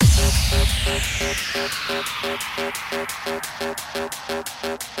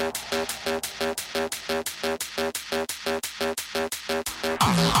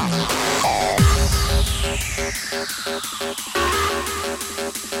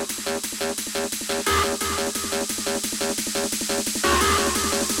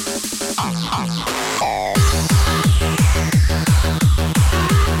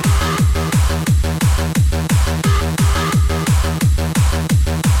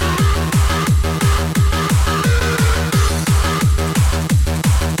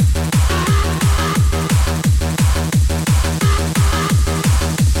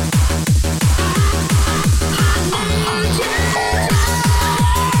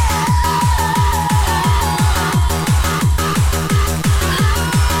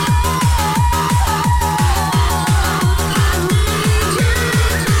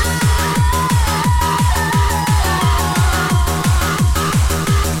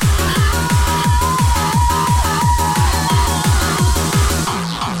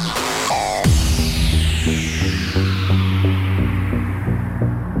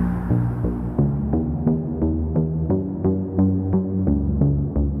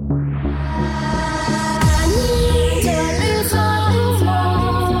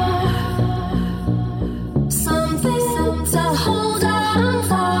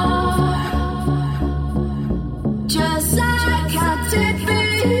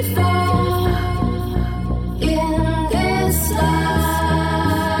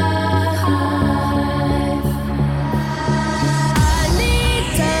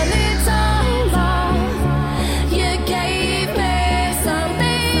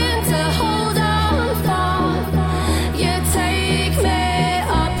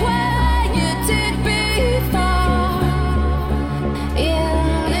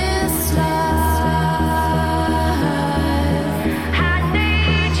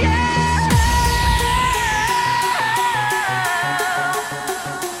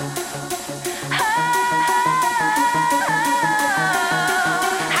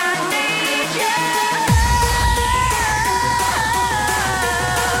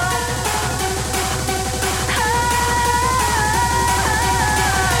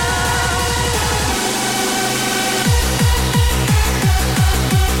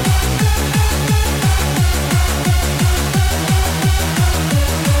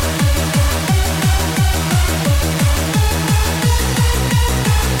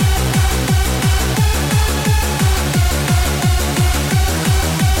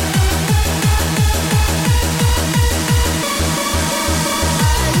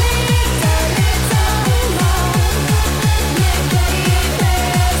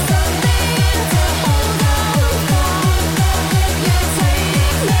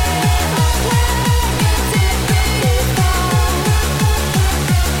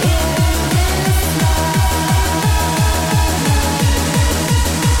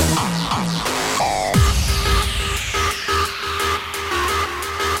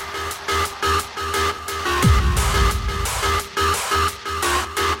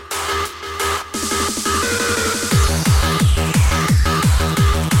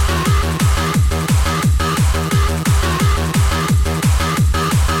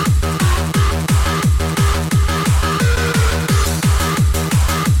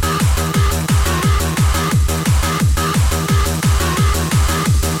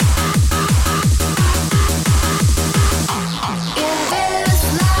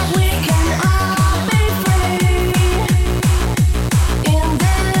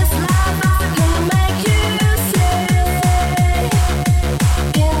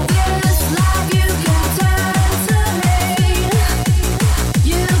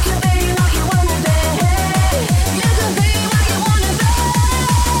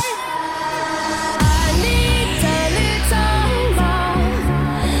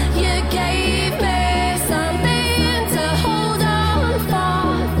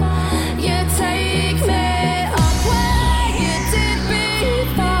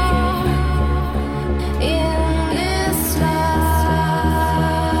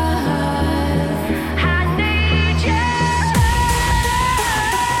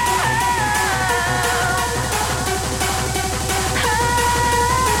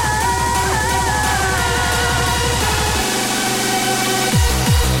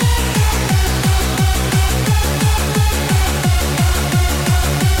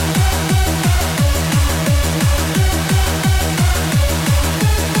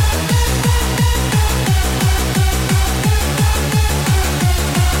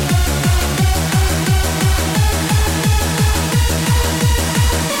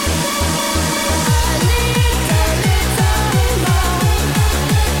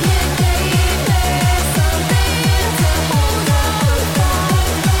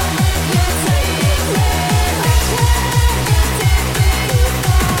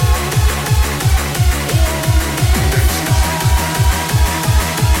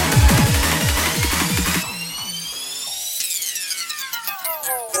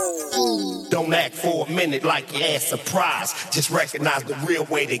act for a minute like your ass surprised. Just recognize the real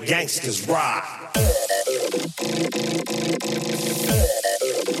way the gangsters ride.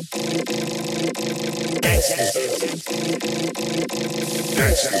 Gangsters.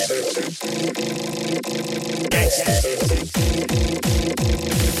 Gangsters. Gangsters.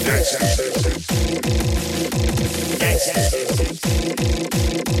 Gangsters.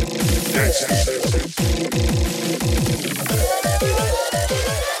 Gangsters.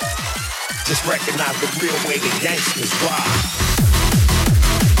 Just recognize the real way the gangsters ride.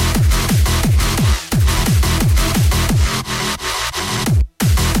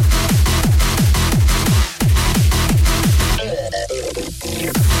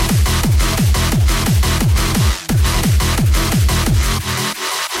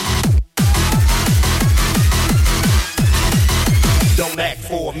 Don't act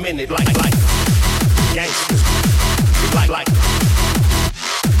for a minute like gangsters. Like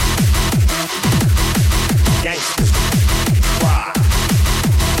gangsters ride.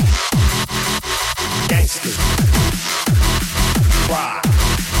 Gangsters ride.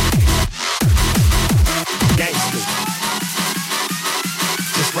 Gangsters.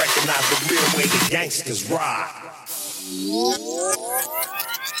 Just recognize the real way the gangsters ride.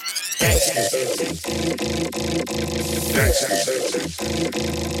 Gangsters. Gangsters.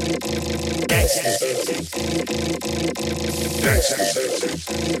 Gangsters. Gangsters. Gangsters.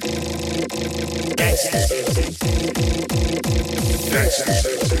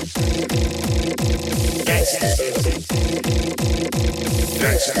 Gangsters.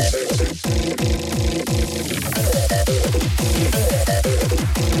 Gangsters.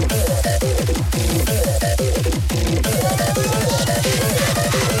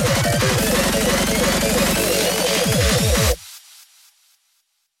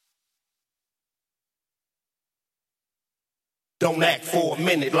 Don't act for a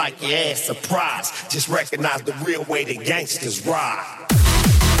minute like your ass surprised. Just recognize the real way the gangsters ride.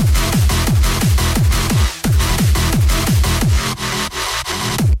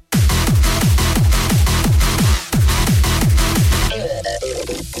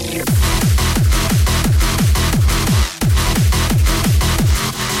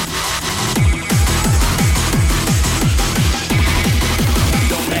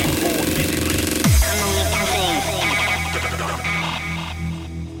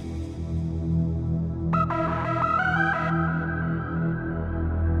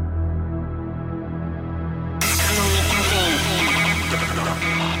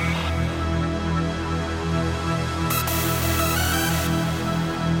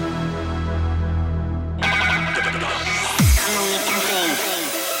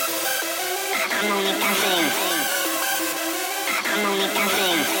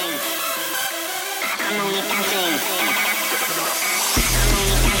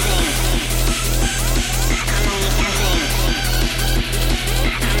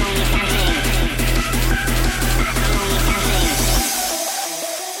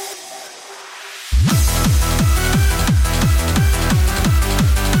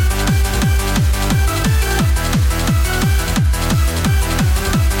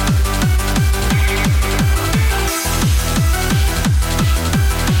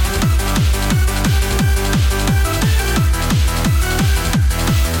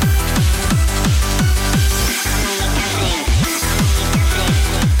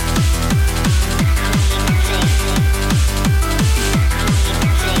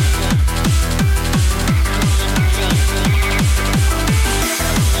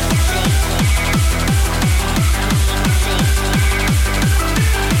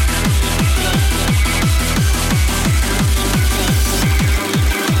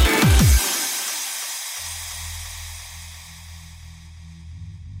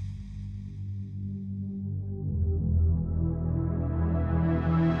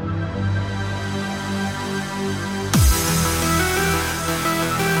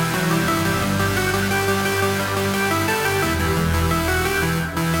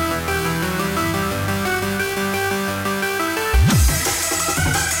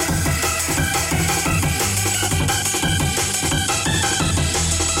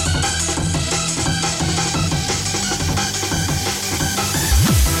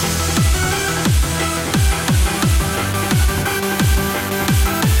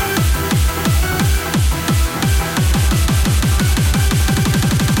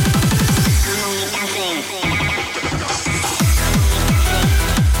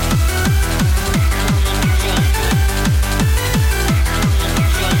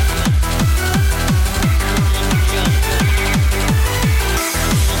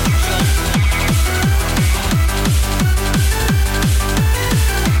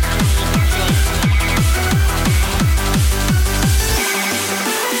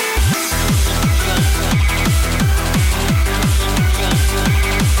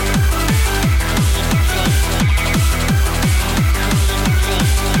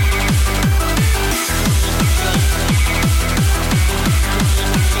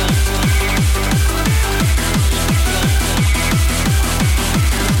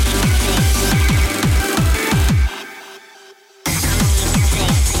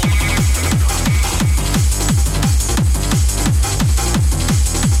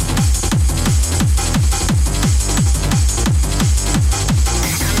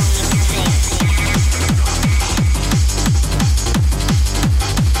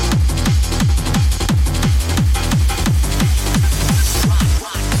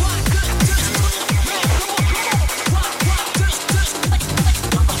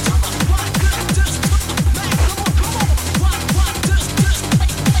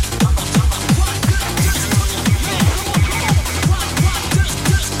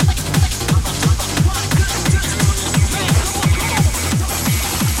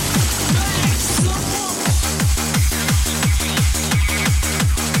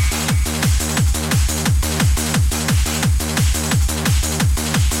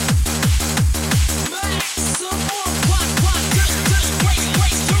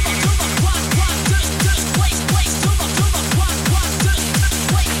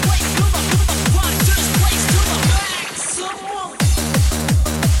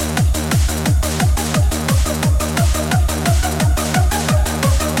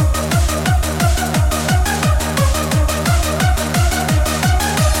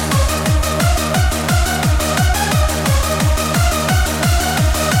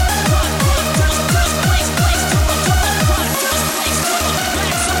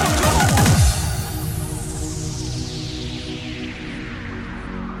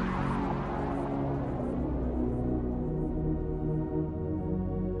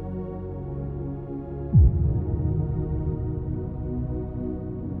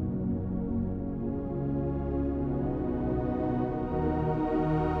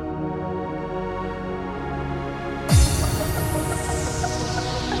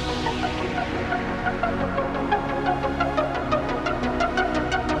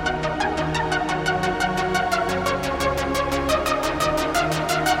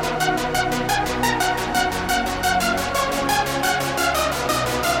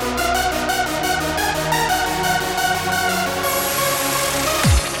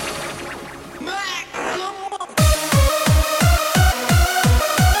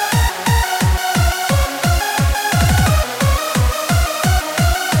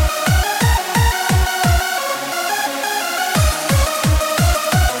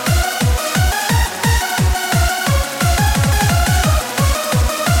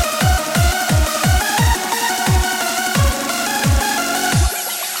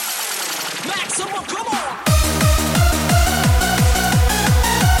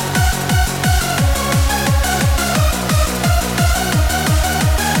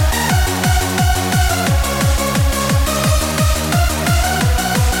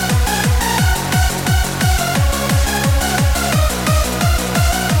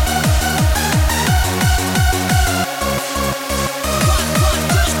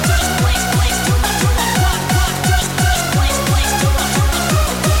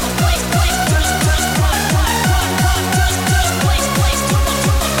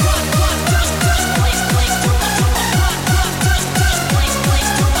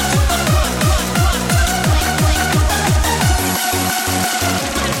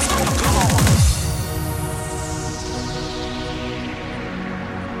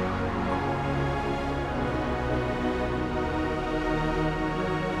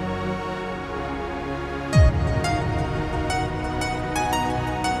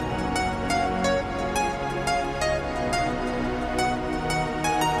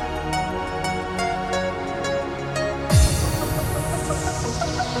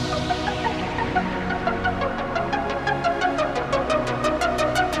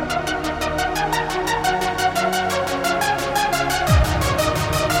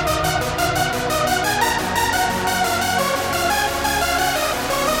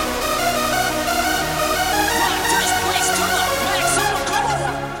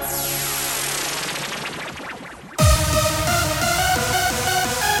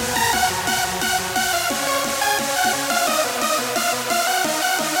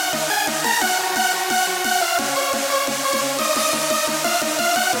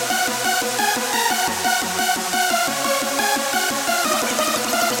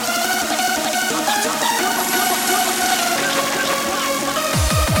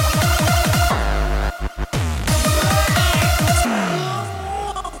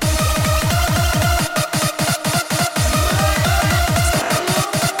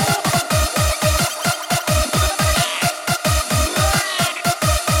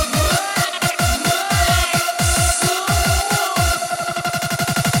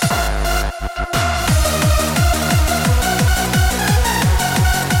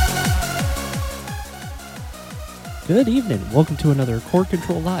 Good evening. Welcome to another Core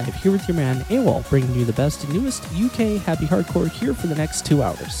Control Live, here with your man AWOL, bringing you the best and newest UK happy hardcore here for the next 2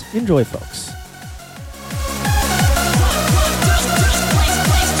 hours. Enjoy, folks.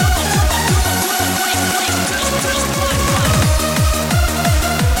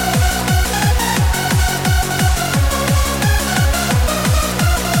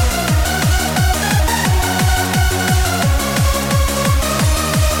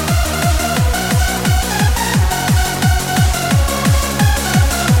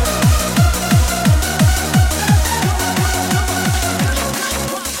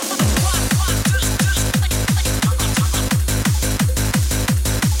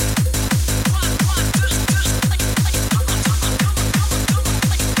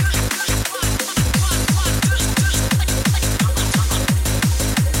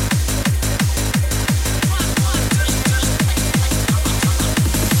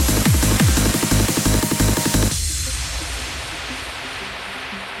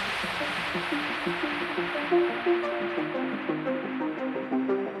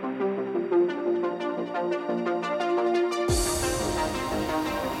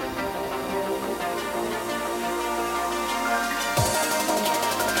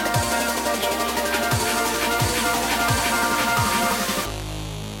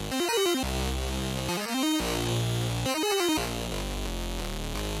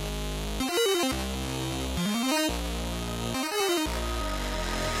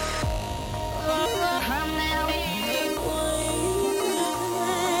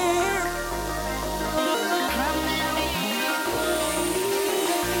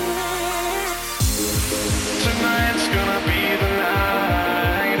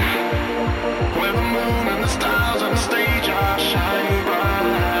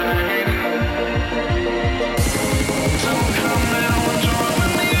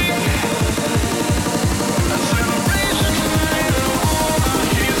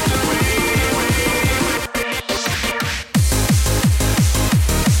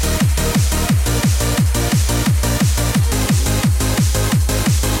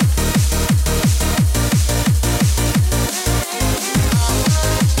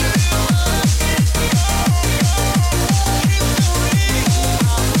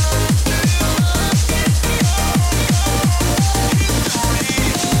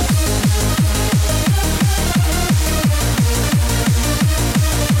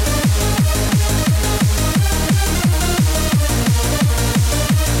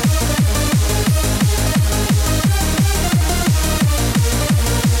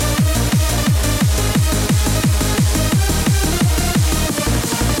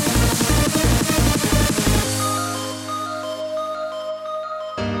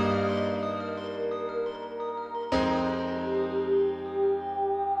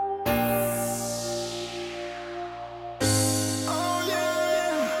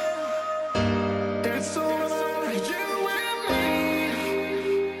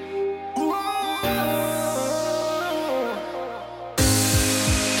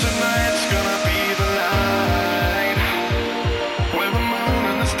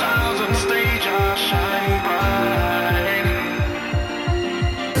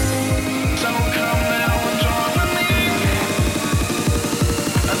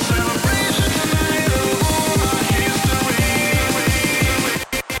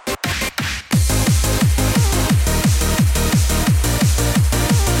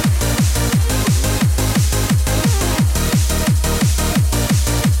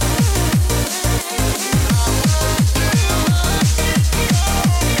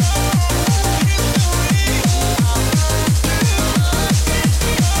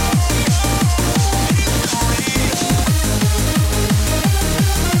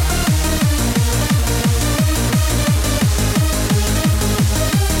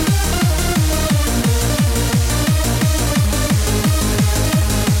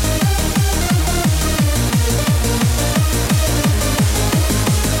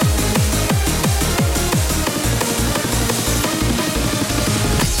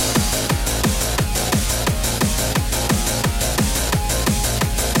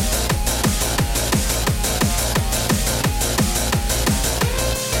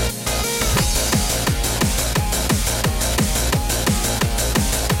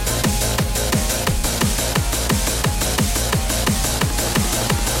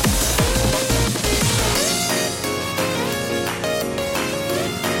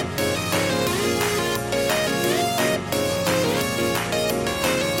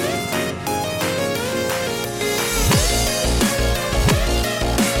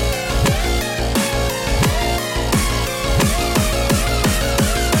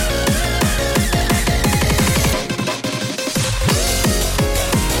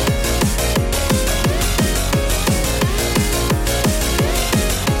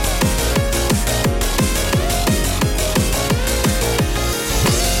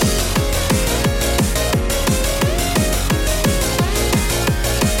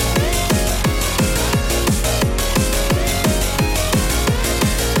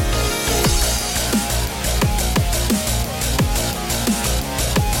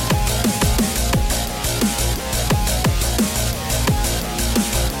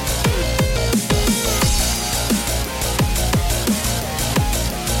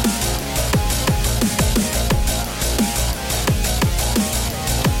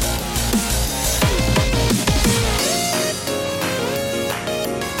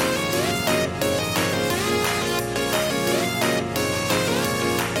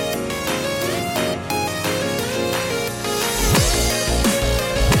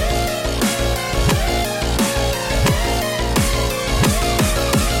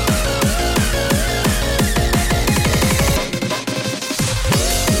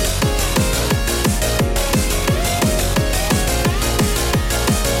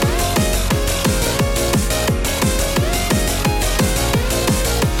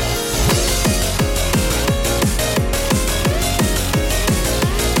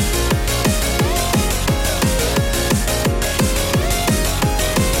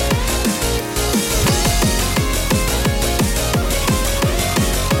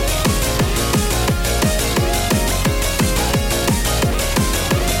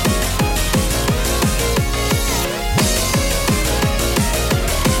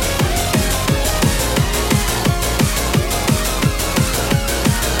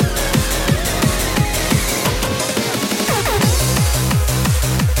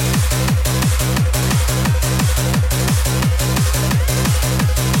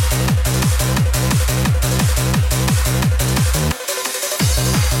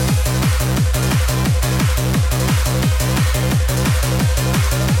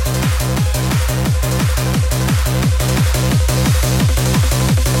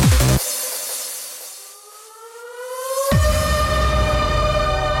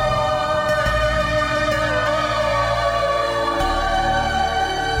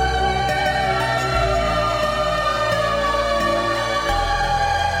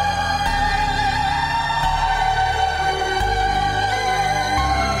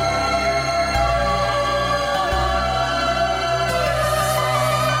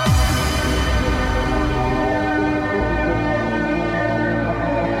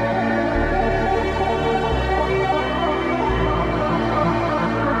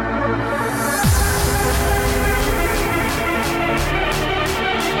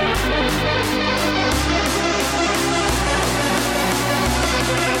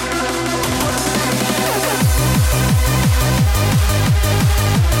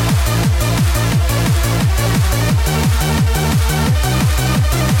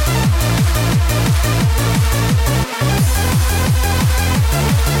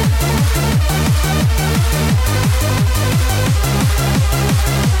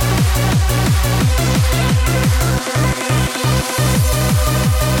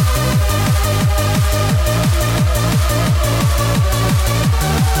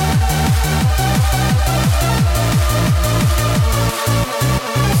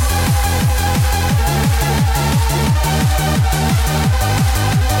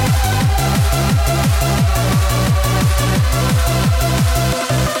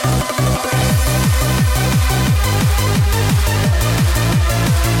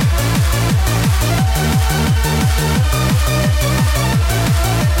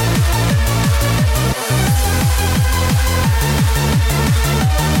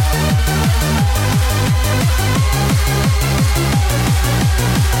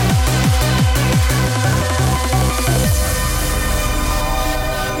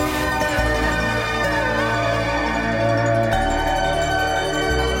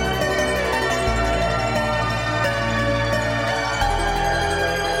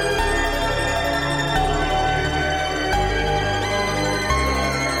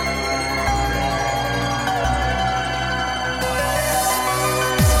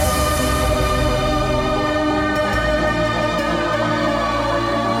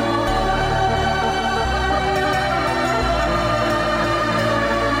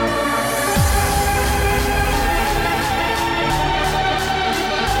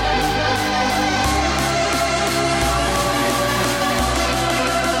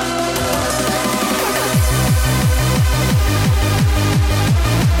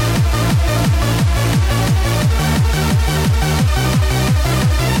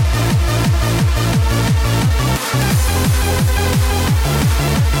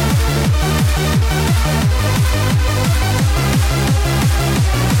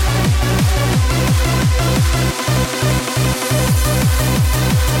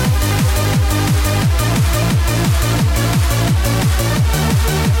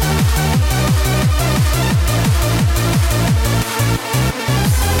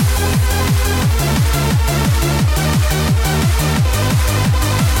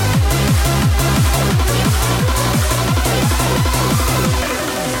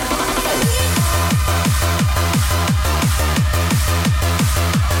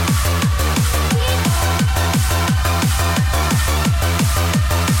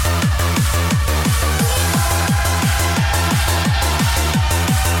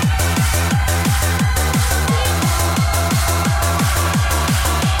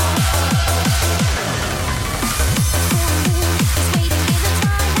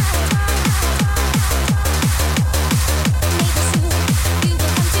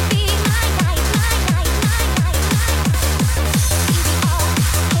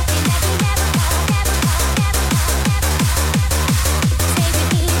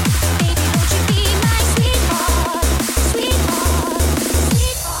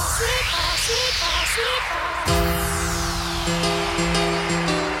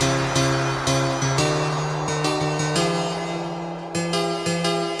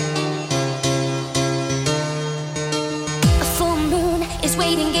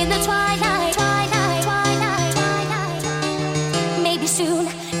 waiting in the twilight, twilight, twilight, twilight. Maybe soon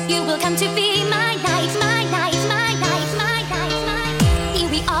you will come to be my night, my night, my night, my night, my night. Here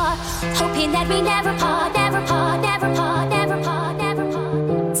we are, hoping that we never part, never part, never part, never part, never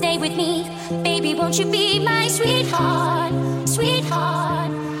part. Stay with me, baby, won't you be my sweetheart,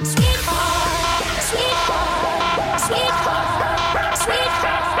 sweetheart, sweetheart, sweetheart, sweetheart,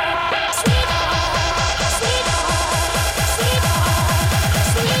 sweetheart.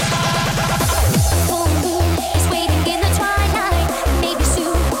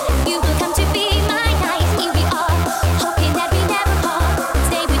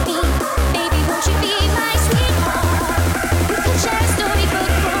 Share a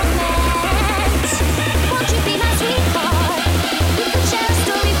storybook romance. Won't you be my sweetheart?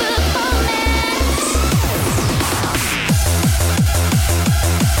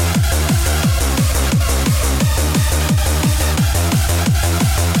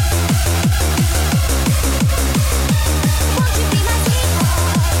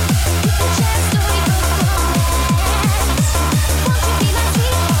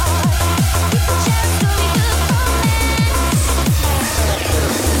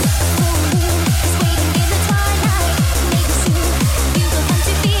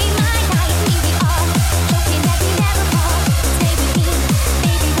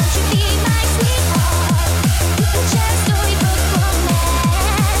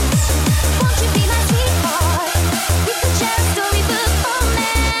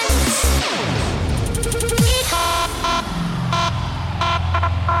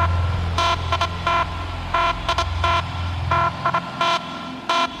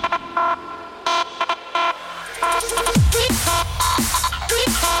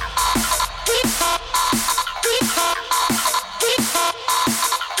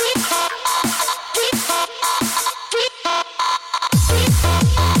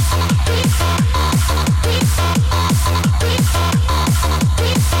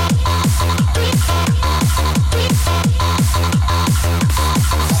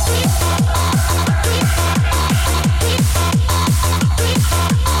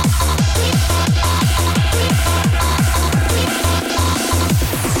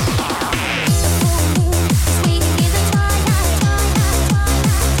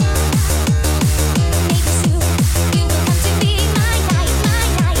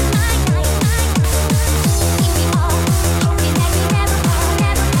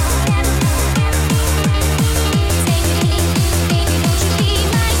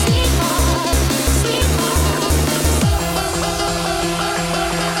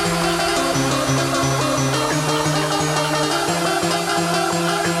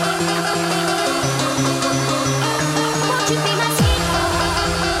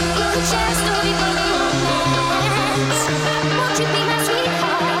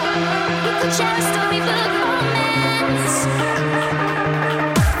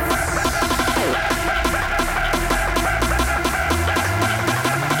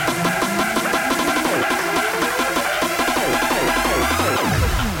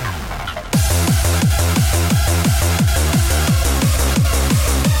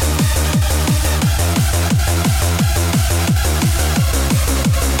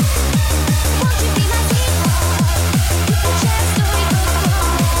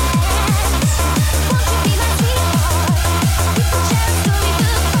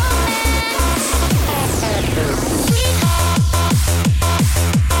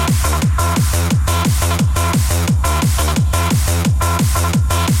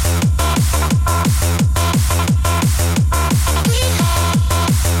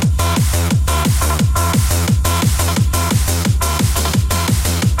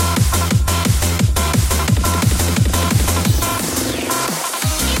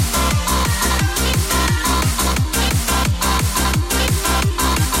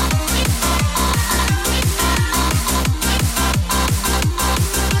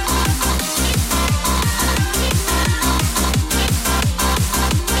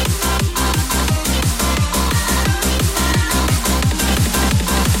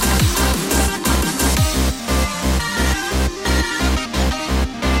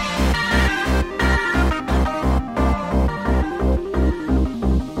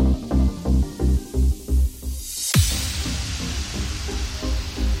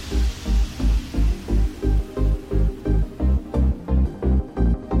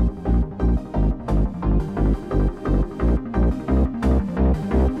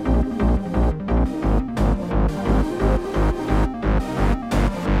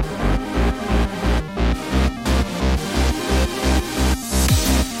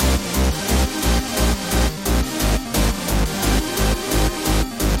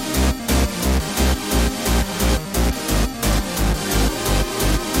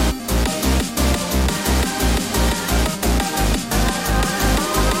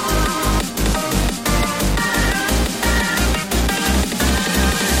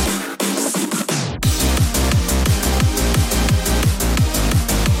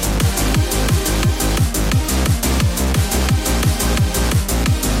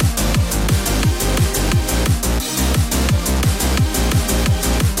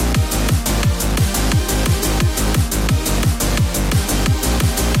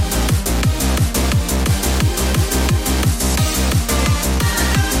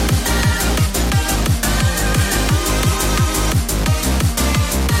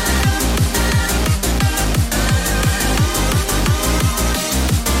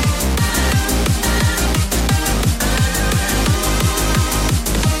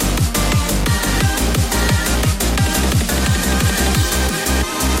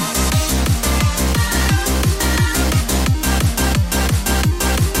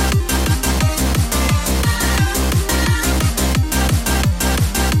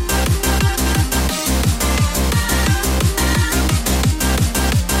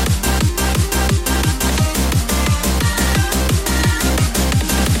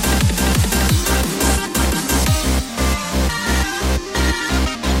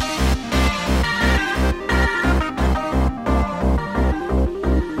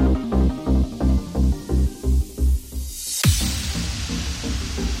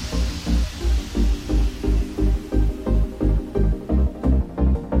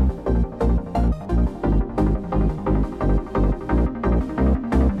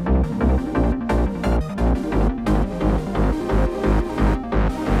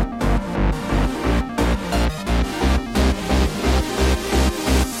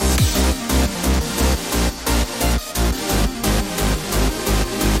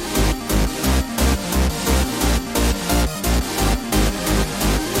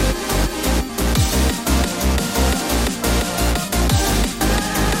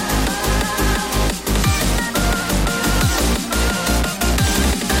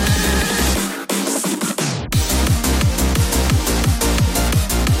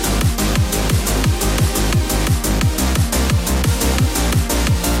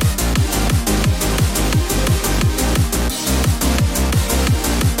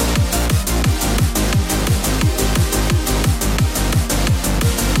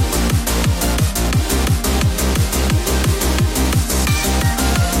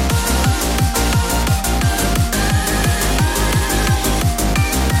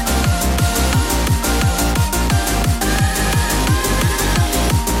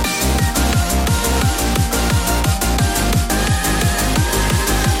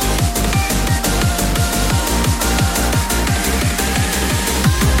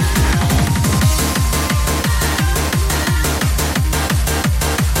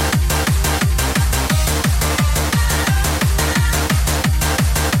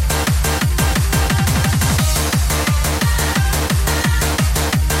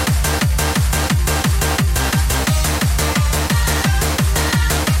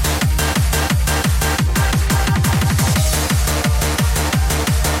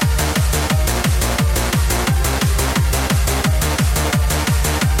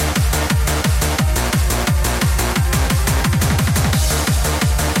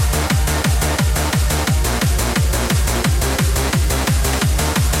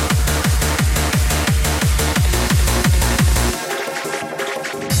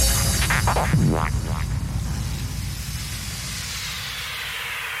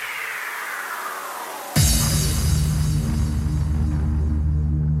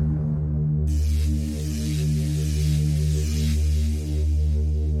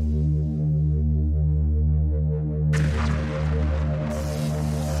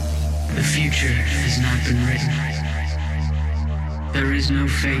 not been written. There is no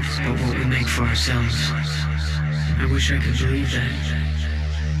fate but what we make for ourselves. I wish I could believe that.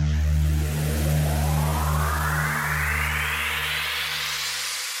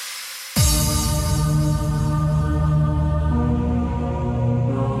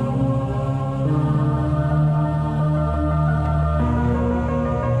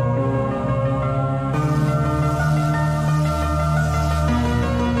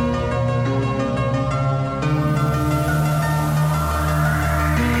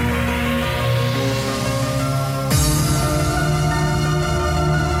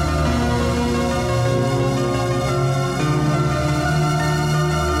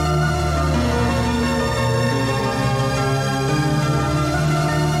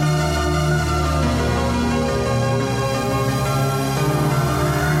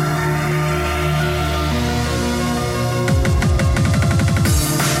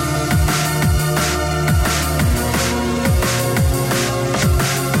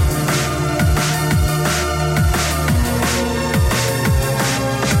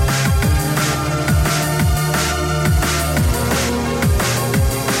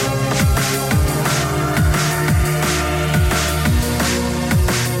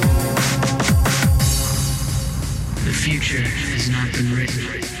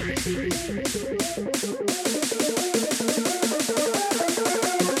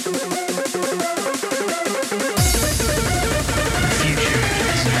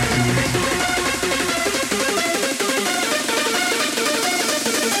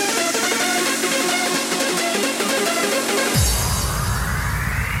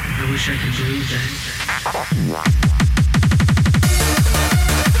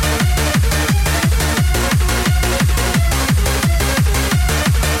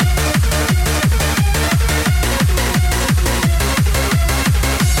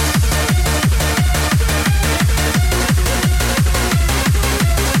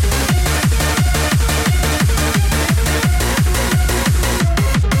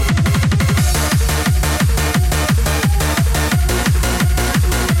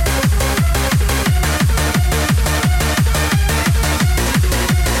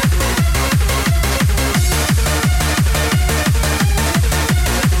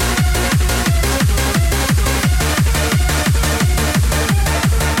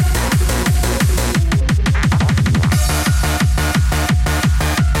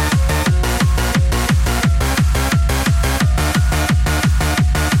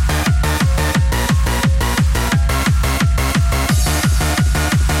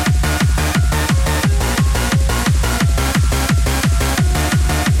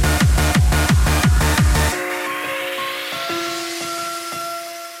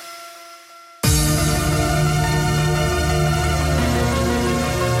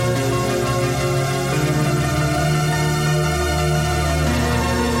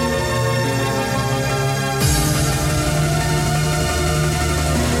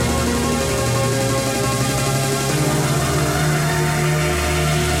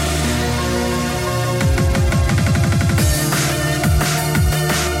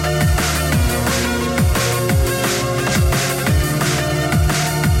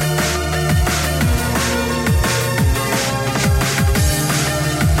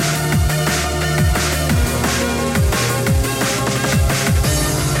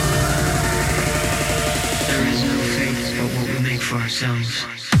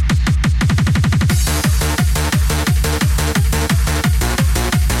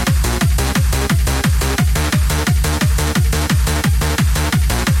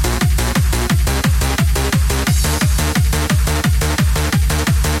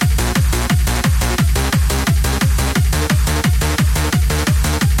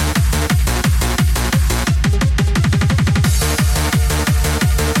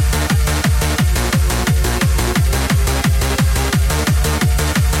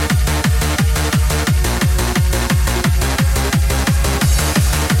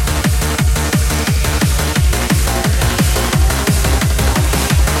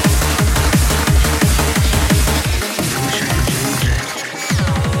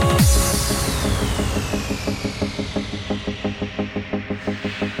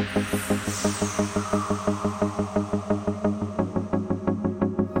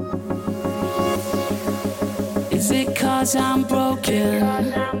 Is it 'cause I'm broken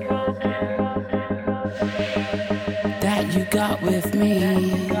that you got with me?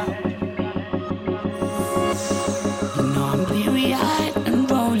 You know I'm bleary-eyed and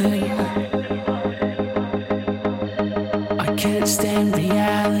rolling. I can't stand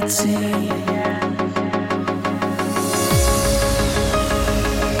reality.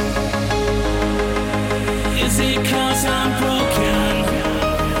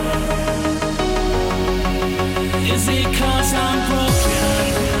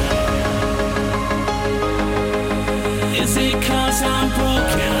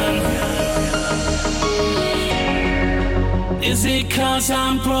 'cause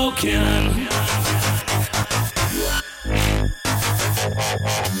I'm broken?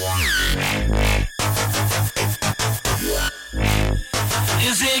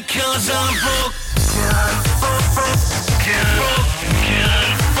 Is it 'cause I'm broken?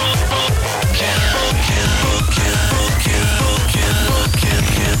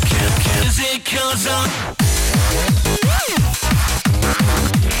 Is it 'cause I'm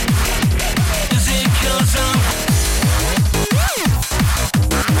Is it 'cause I'm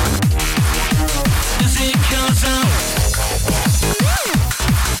Is it 'cause I'm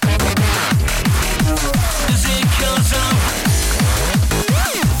Is it 'cause I'm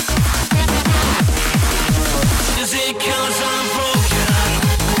Is it 'cause I'm broken?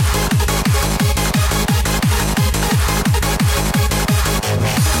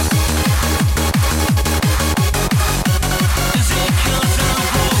 Is it 'cause I'm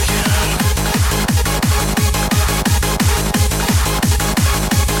broken?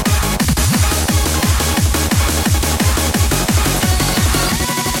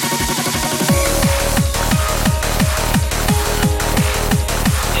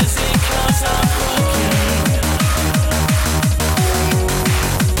 Is it 'cause I'm broken?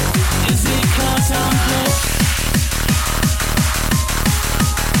 Is it 'cause I'm broken?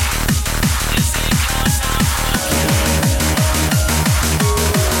 Is it 'cause I'm broken?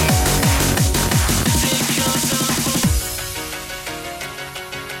 Is it 'cause I'm broken?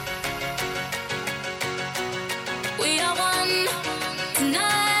 We are one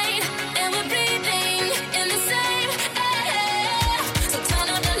tonight, and we're breathing in the same air. So turn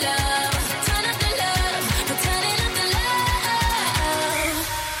up the love, turn up the love, we're turning up the love.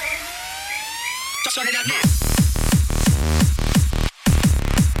 Turn it up now.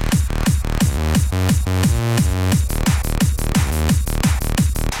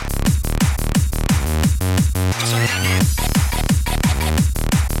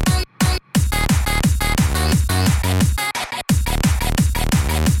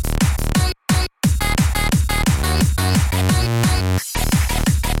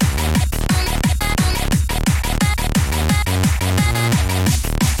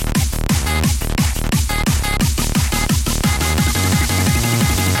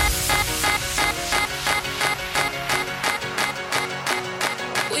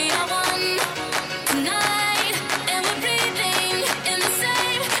 We are one tonight, and we're breathing in the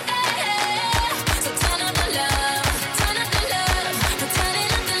same air. So turn up the love, turn up the love, we're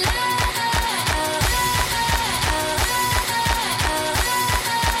turning up the love.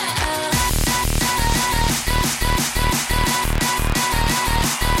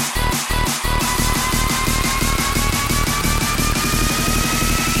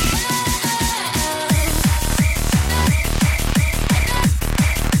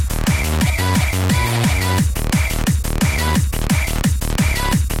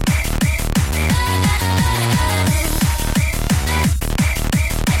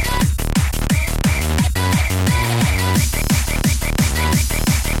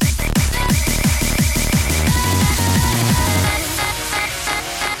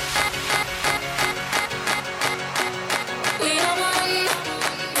 We are one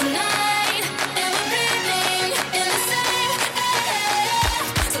tonight, and we're breathing in the same air.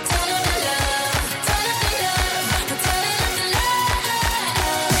 So turn up the love, turn up the love, we're turning up the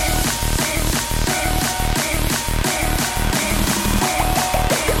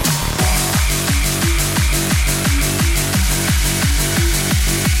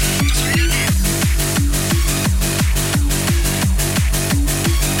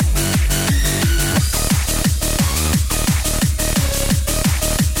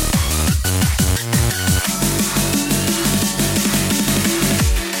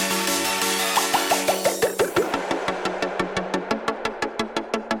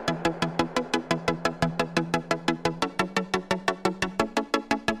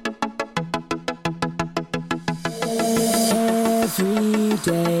Every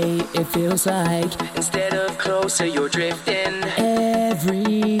day it feels like instead of closer you're drifting.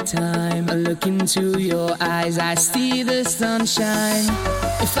 Every time I look into your eyes I see the sunshine.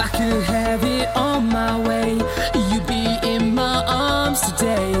 If I could have it on my way, you'd be in my arms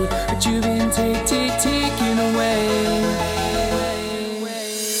today. But you've been taken away.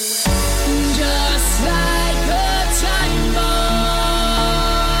 Just like a time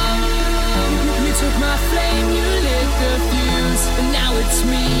bomb, you took my flame, you lit the fuse, and now it's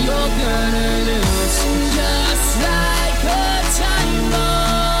me you're gonna lose. Just like a time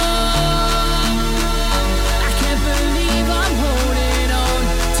bomb, I can't believe I'm holding on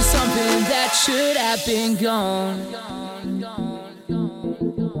to something that should have been gone.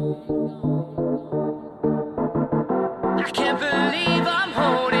 I can't believe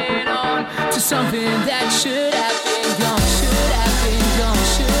something that should have been gone, should have been gone,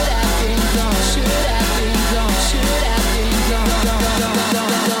 should have been gone, should have been gone, should have been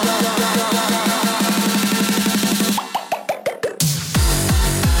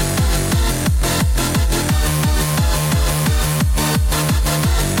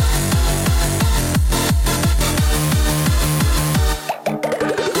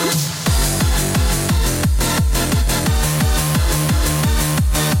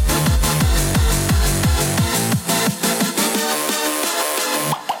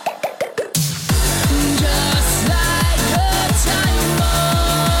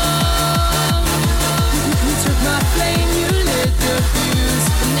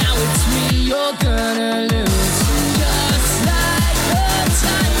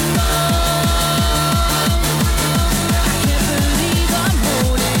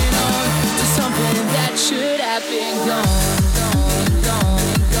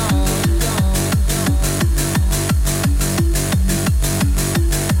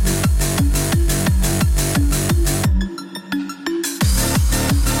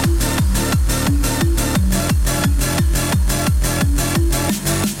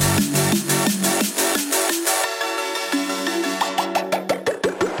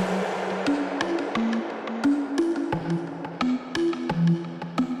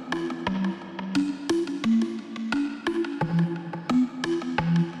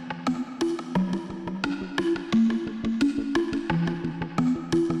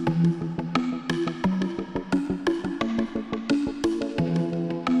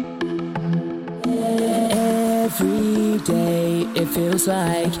feels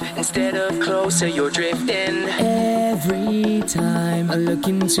like instead of closer you're drifting. Every time I look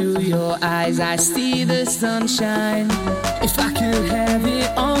into your eyes I see the sunshine. If I could have it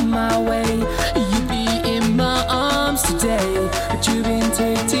on my way, you'd be in my arms today, but you've been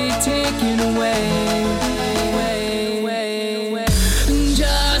taken away.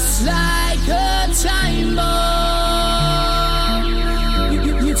 Just like a time bomb,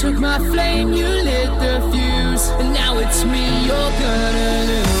 you took my flame, you lit the fuse, and now it's me you're gonna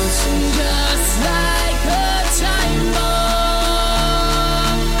lose. Just like a time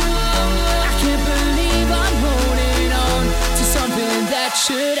bomb, I can't believe I'm holding on to something that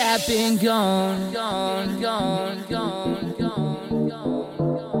should have been gone.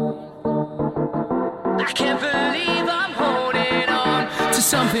 I can't believe I'm holding on to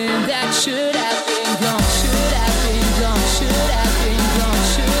something that should have been gone. Should have been gone. Should have been gone.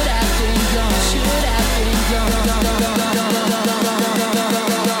 Should have been gone. Should have been gone.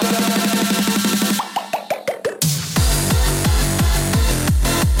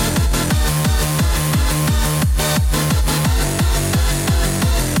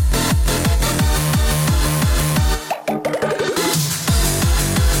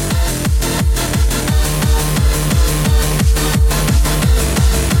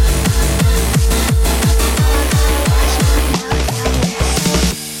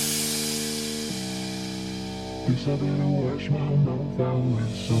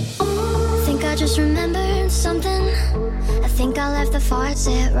 Think I just remembered something. I think I left the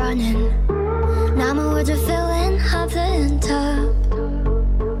faucet running. Now my words are filling up the tub.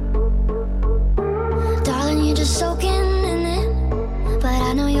 Darling, you're just soaking in it, but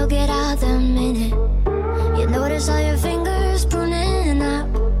I know you'll get out the minute you notice all your fingers pruning up.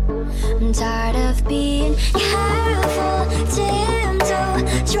 I'm tired of being careful, tiptoe,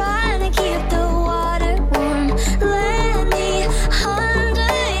 trying to keep the water warm. Let me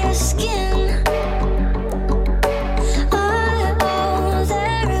under your skin. Oh,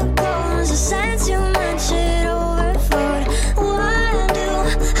 there it goes. The sense you mentioned overflowed. Why do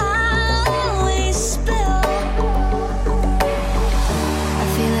I always spill? I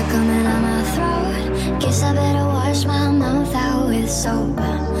feel it coming out my throat. Guess I better wash my mouth out with soap.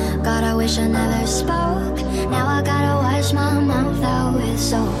 God, I wish I never spoke. Now I gotta wash my mouth out with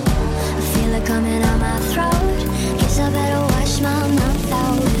soap. I feel it coming out my throat. Guess I better wash my mouth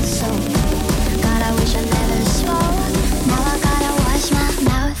out with soap. God, I wish I never spoke. Now I gotta wash my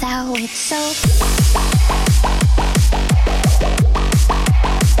mouth out with soap.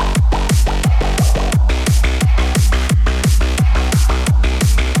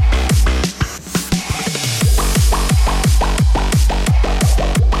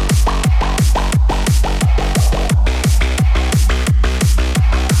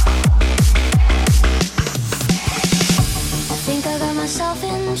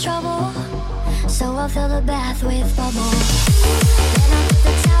 Trouble, so I'll fill the bath with bubbles. Then I'll put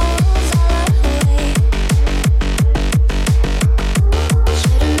the towels all away.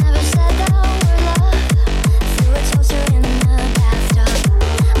 Should've never said that word love. Threw a toaster in the bathtub.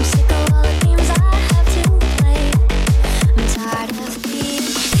 I'm sick of all the games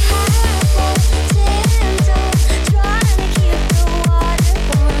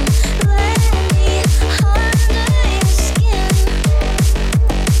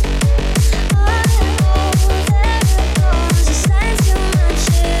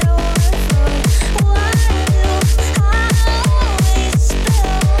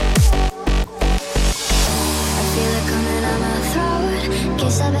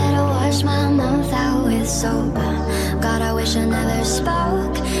Guess I better wash my mouth out with soap. God, I wish I never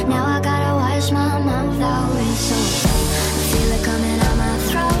spoke. Now I gotta wash my mouth out with soap. I feel it coming out my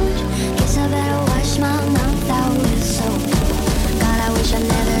throat. Guess I better wash my mouth out with soap. God, I wish I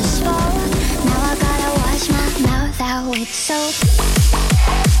never spoke. Now I gotta wash my mouth out with soap.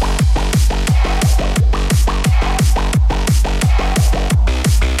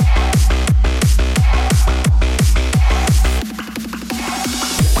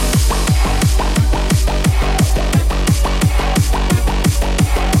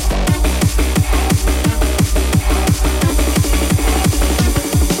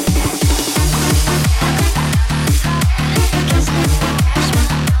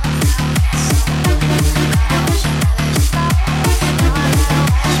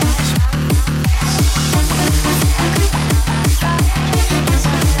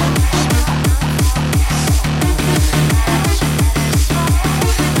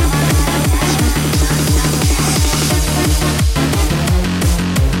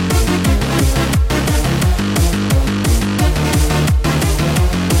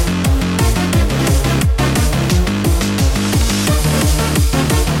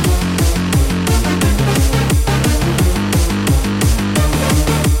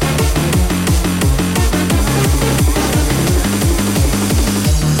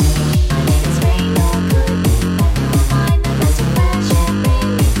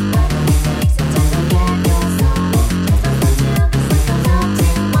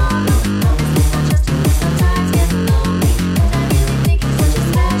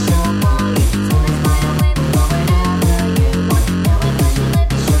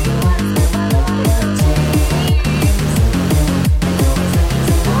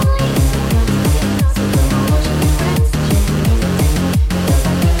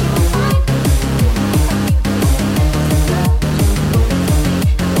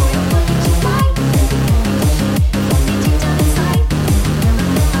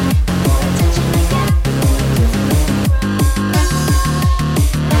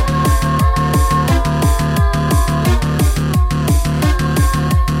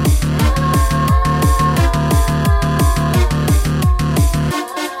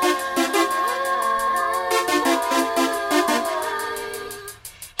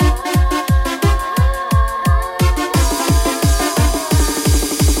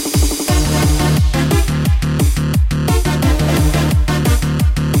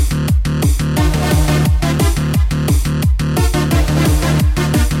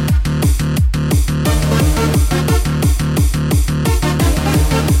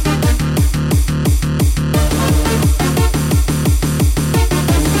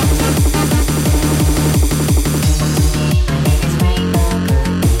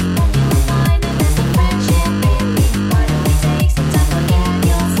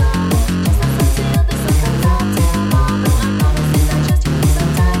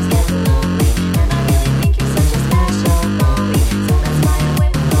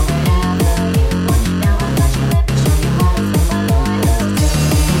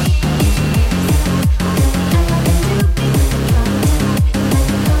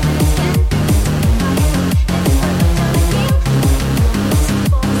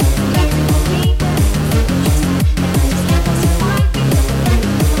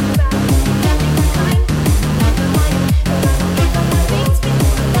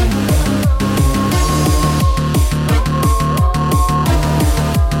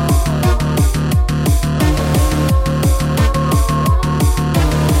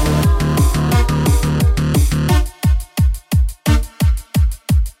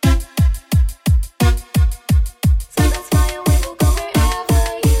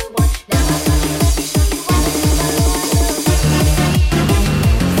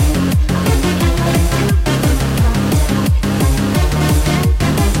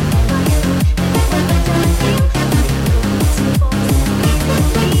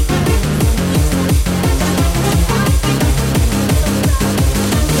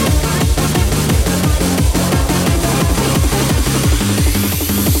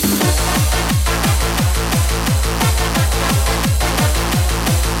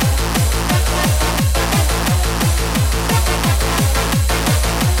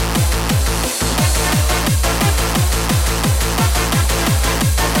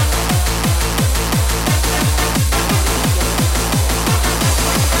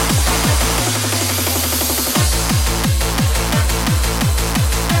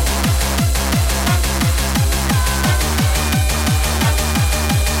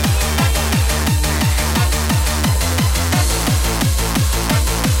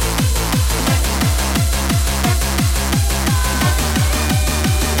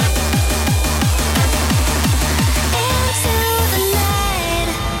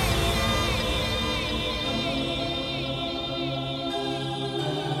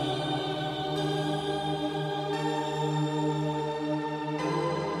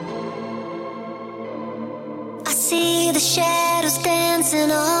 shadows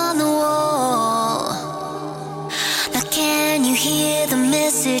dancing on the wall. Now can you hear the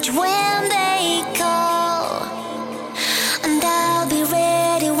message when they call? And I'll be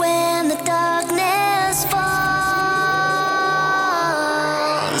ready when the darkness falls.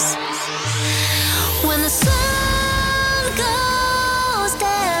 When the sun goes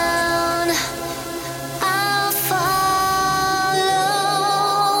down, I'll follow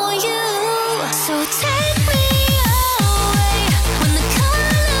you. So take me away when the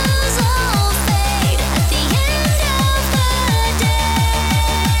colors all fade at the end of the day.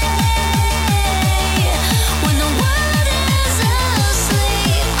 When the world is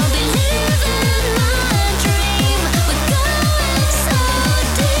asleep, I'll be living my dream. We're going so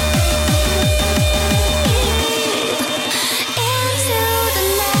deep into the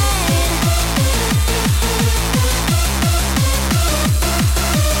night.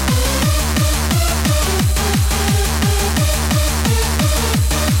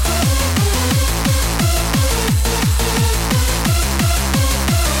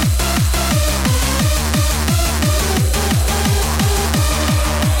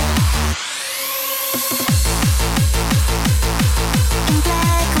 In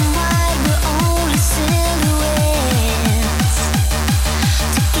black and white, we're only silhouettes.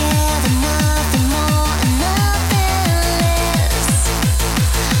 Together, nothing more and nothing less.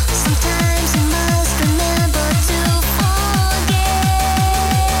 Sometimes you must remember to forget.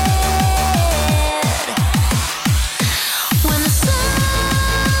 When the sun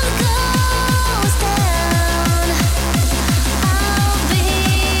goes down, I'll be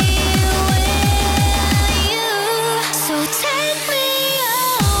with you. So take me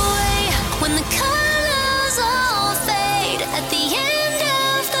away when the colors all fade at the end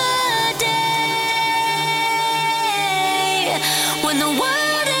of the day. When the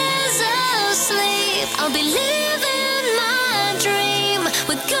world is asleep, I'll be living my dream.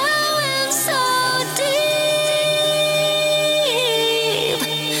 We're going so deep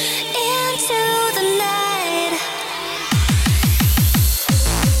into the night.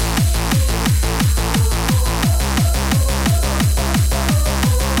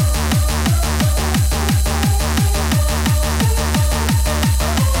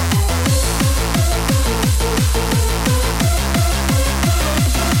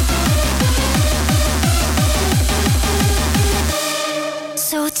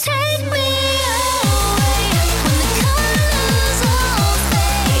 So take me away when the colors all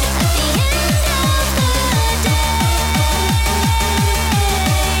fade at the end of the day.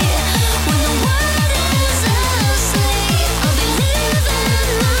 When the world is asleep, I'll be living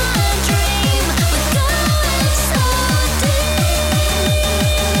my dream. We're going so deep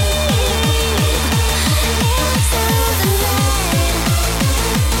into the night.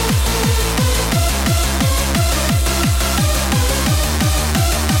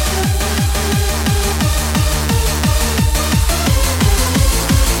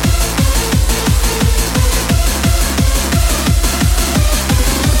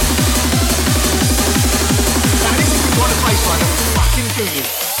 Now this is the kind of baseline that will fucking do you.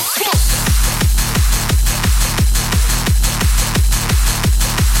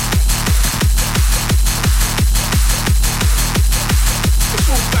 It's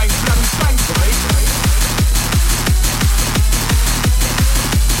all bang, bloody bang for me.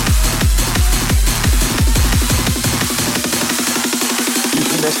 You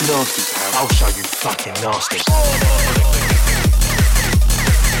think that's nasty, pal? I'll show you fucking nasty.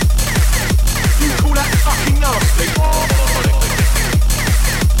 You call that fucking nasty?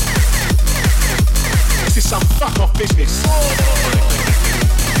 This is some fuck off business.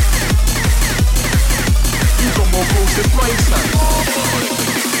 You got more balls than brains, son.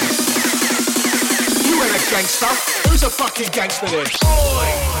 You ain't a gangster. Who's a fucking gangster then?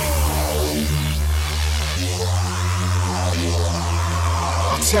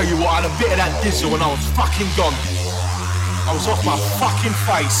 I'll tell you what, I had a bit of that diesel when I was fucking gone. I was off my fucking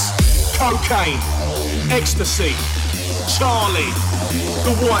face. Cocaine, ecstasy, Charlie,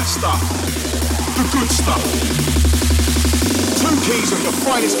 the white stuff, the good stuff. 2 keys of your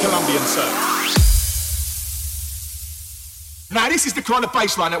finest Colombian, sir. Now this is the kind of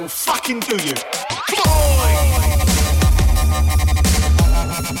baseline that will fucking do you. Come on!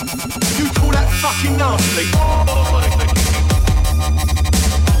 You call that fucking nasty?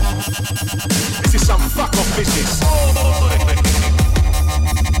 This is some fuck off business.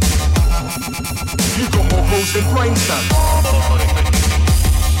 You got more balls than brains, son.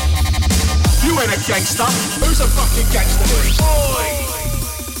 You ain't a gangster. Who's a fucking gangster then?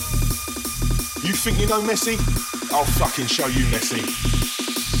 You think you know Messi? I'll fucking show you Messi.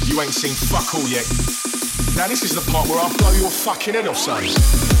 You ain't seen fuck all yet. Now this is the part where I'll blow your fucking head off, son.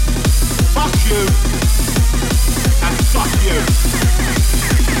 Fuck you. And fuck you.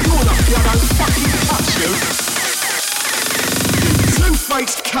 You're lucky I don't fucking touch you. You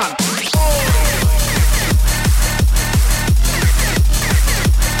two-faced cunt.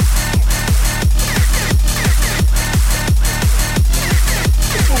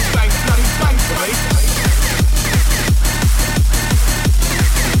 It's all bang, bloody bang for me.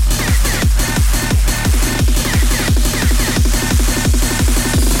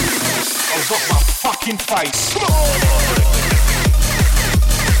 Off my fucking face. Come on.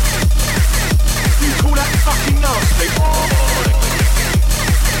 You call that fucking nasty?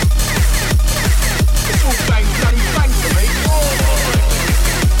 It's all bang, bloody bang for me.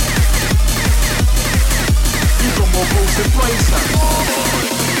 You got more balls than brains, son.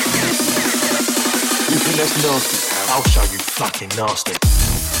 You think that's nasty? I'll show you fucking nasty.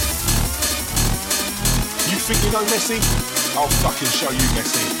 You think you know Messi? I'll fucking show you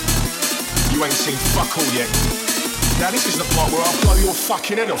Messi. You ain't seen fuck all yet. Now this is the part where I'll blow your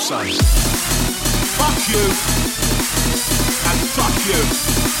fucking head off, son. Fuck you. And fuck you.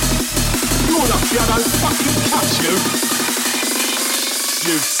 You're lucky I don't fucking touch you.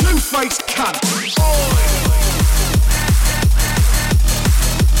 You two-faced cunt.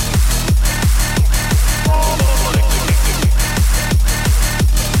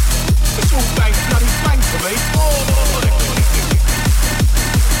 It's all bang, bloody bang for me.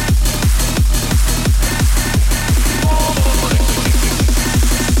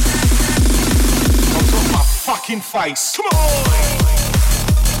 Fucking face. Come on!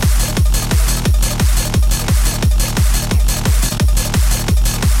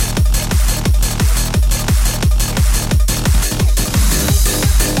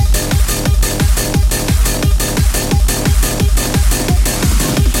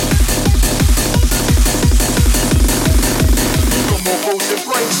 You got more balls than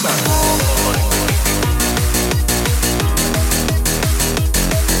brains, son.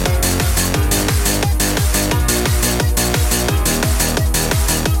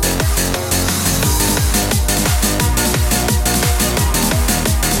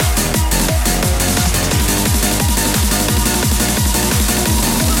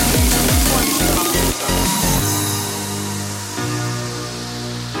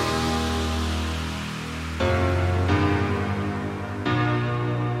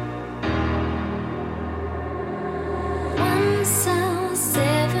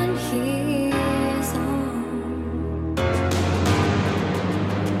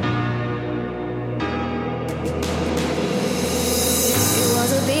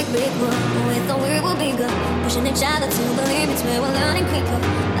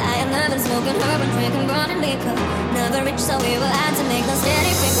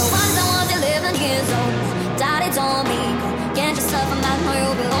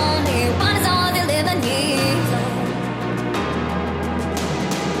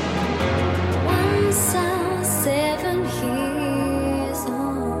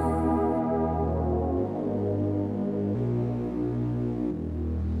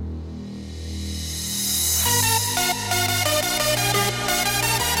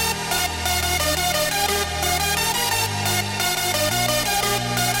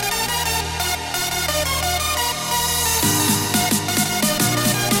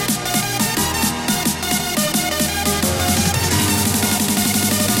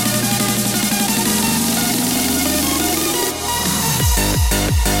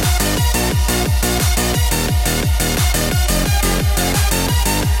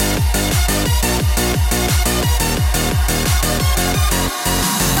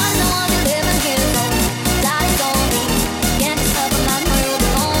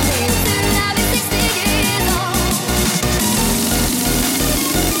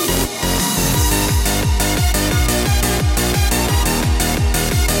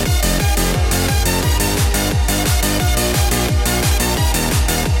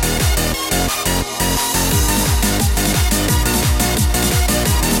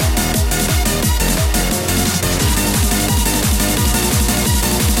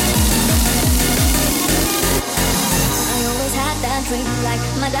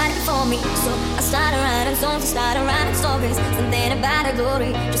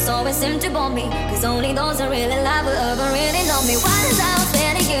 Seem to bore me, cause only those who really love will ever really know me. Why does I was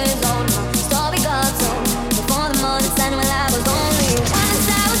 20 years old? My story got told before the morning sun when I was lonely. Why does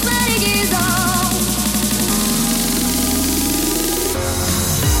I was 20 years old?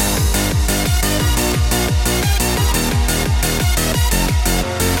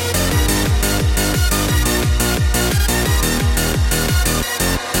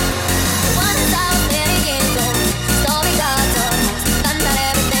 Why does I was 20 years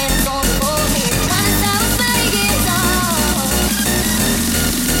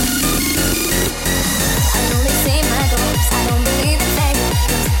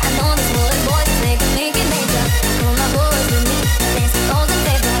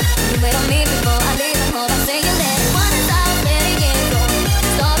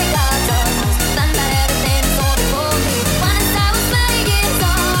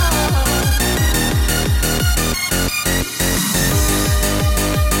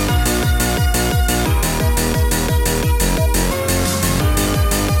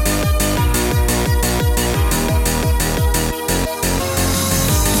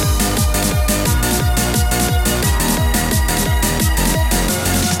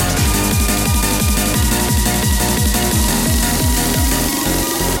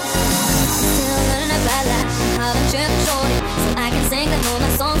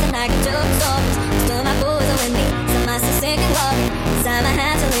like a joke stop. Still my boys are with me, some I still sick and love. Time I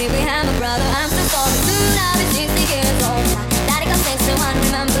had to leave behind my brother, I'm still falling. Soon I'll be 60 years old. Daddy comes next to one,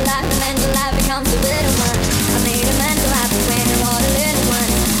 remember life, and then your life becomes a little one. I made a man so happy when you're all the little one.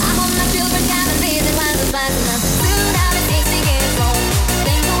 I hope my children can be busy when the spice is done. Soon I'll be 60 years old.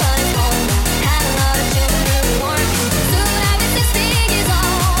 Think the world is cold. Had a lot of children who were born. Soon I'll be 60 years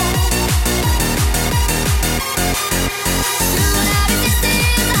old. Soon I'll be 60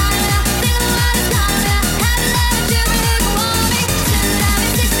 years old. Think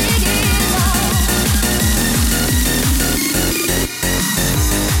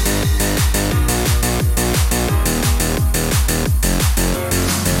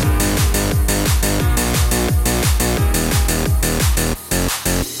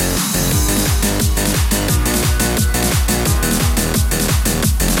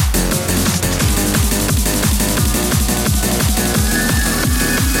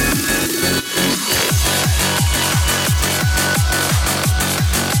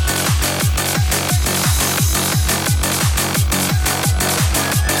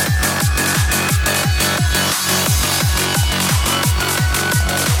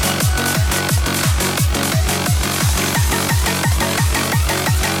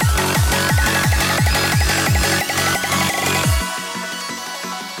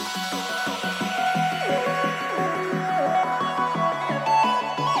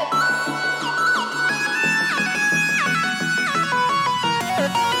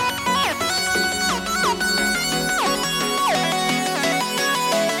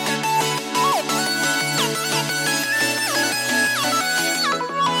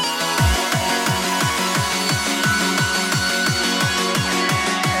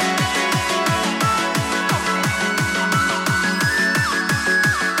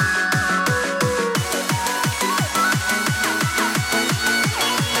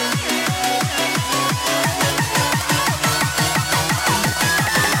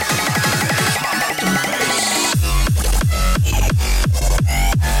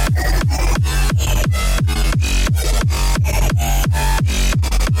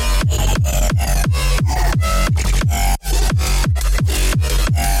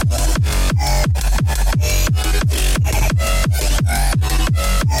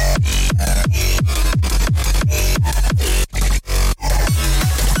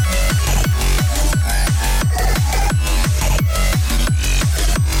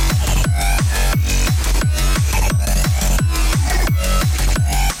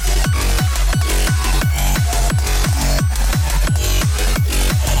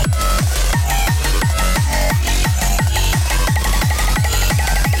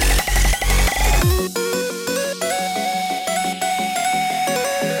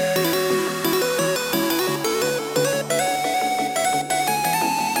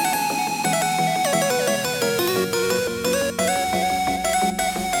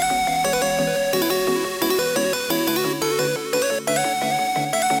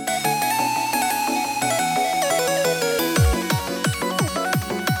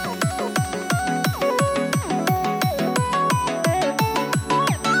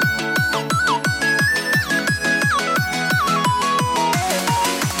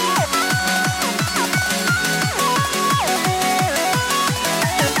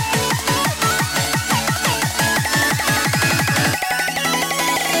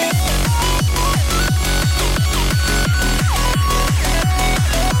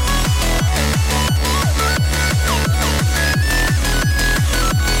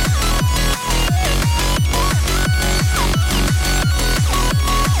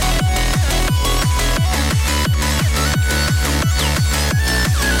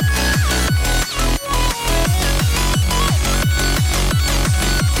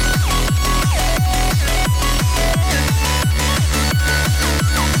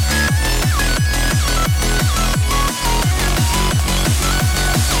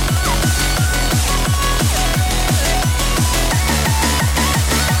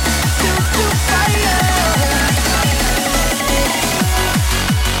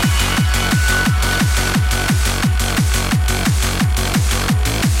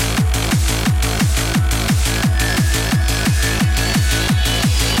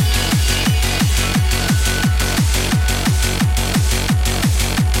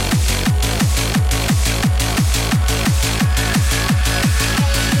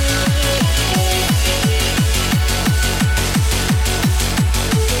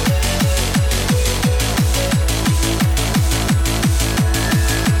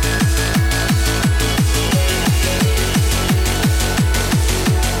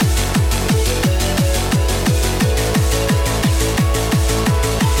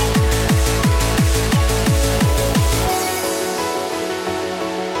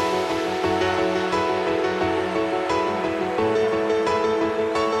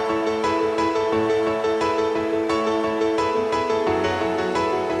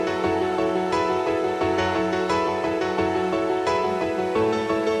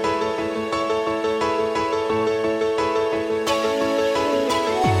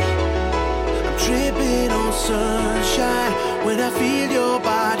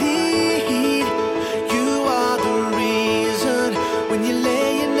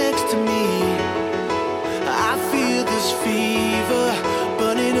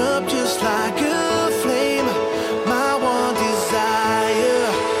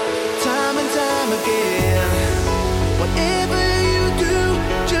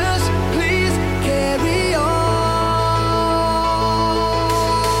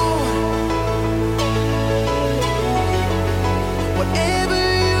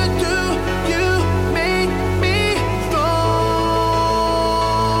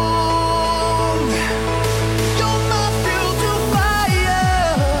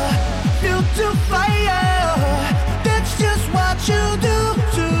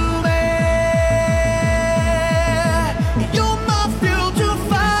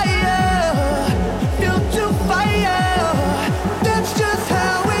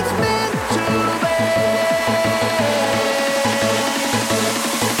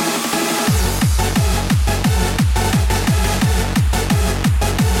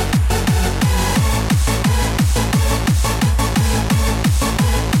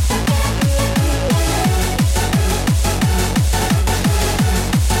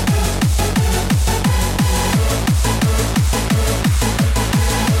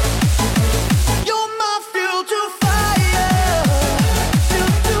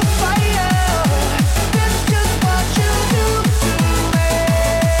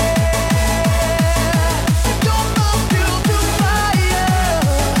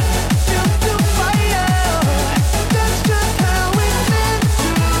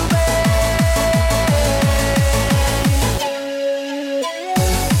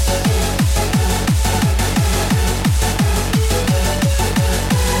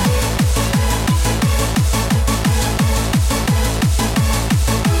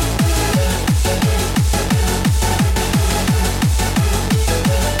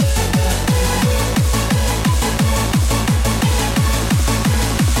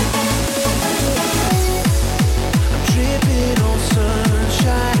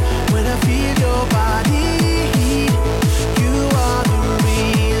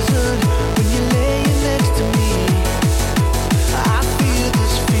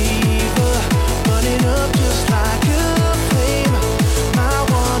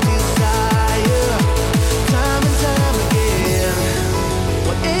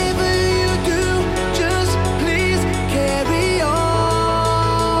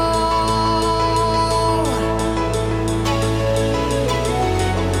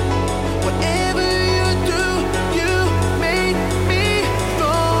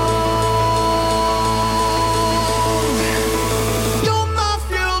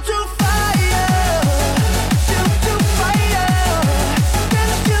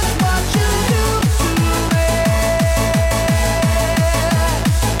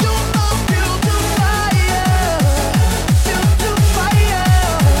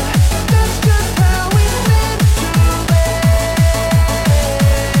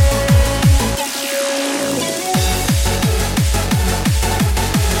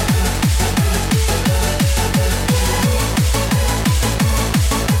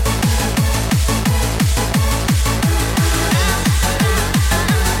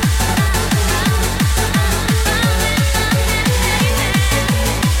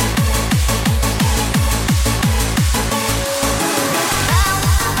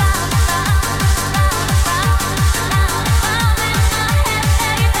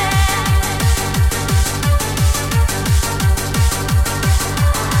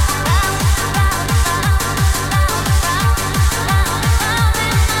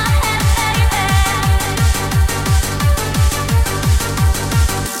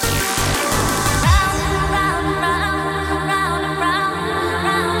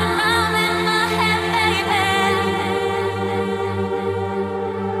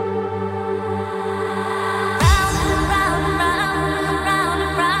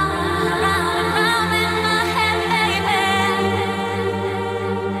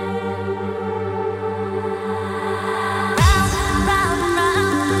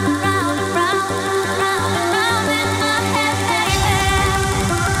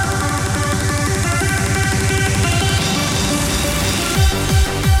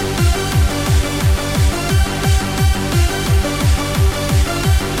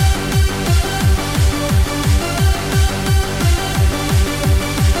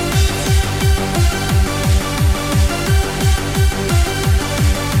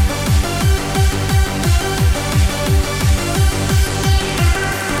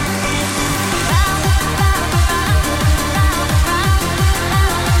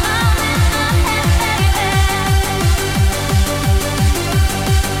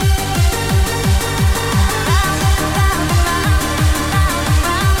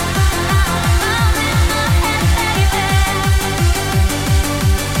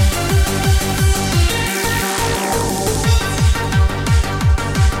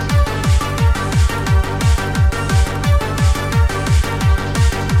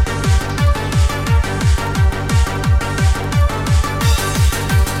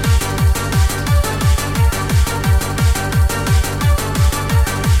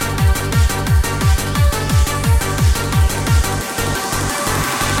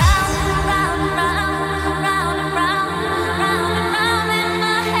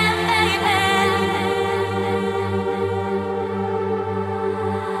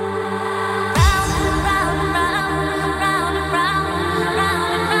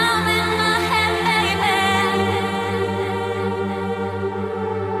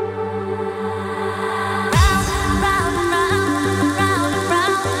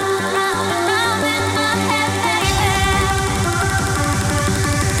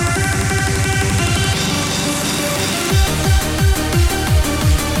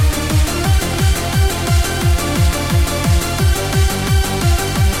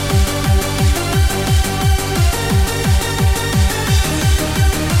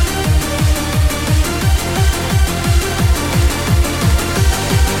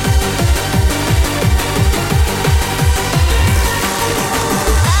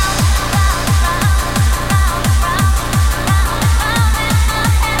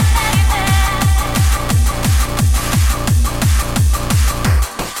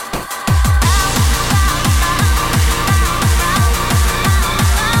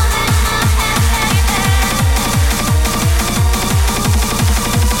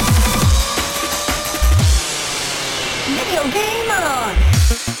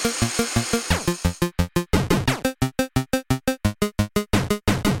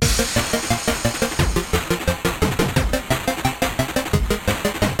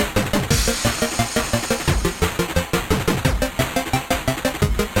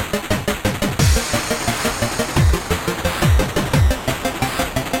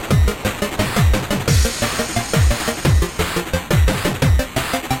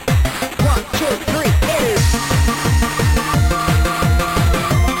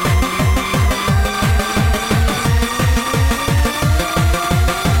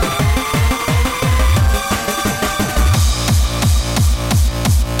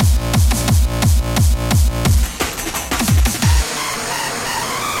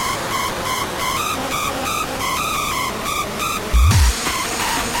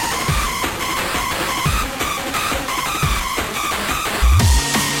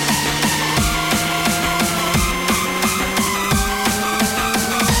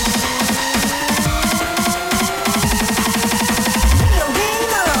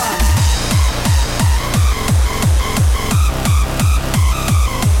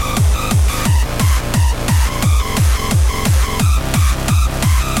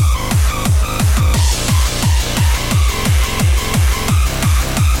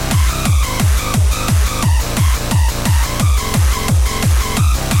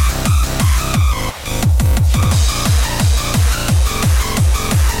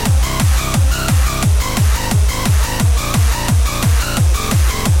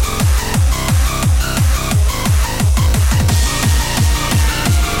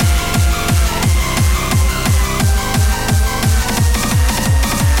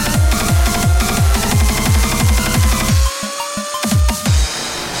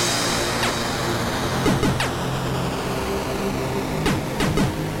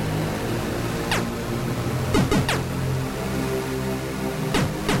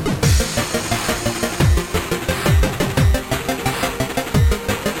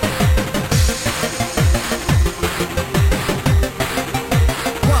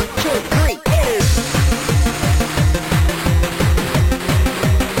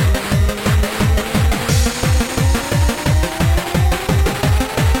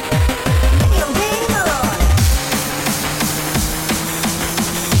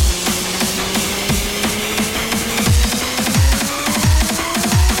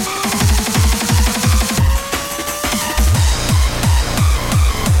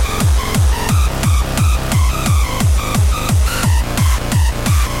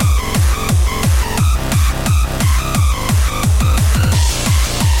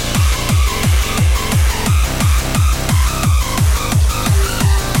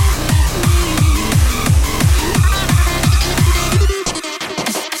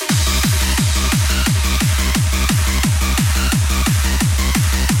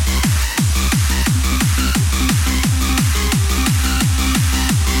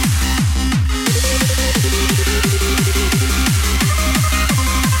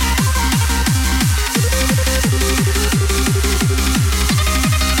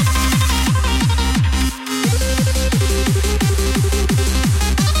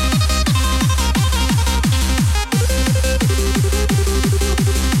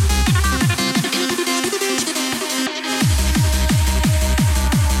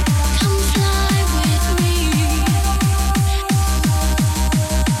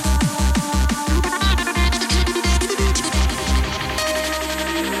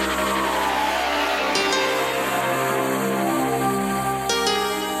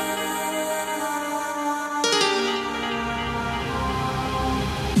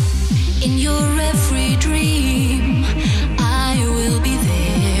In your every dream, I will be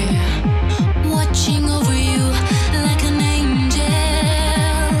there, watching over you like an angel.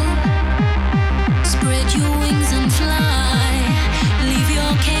 Spread your wings and fly, leave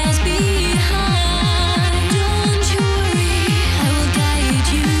your cares behind. Don't you worry, I will guide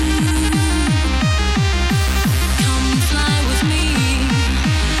you. Come fly with me,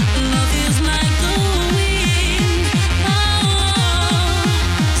 love is like the wind. Oh,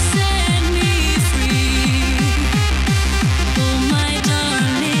 set me free. Oh my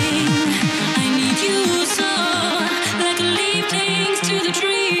darling, I need you so, like a leaf clings to the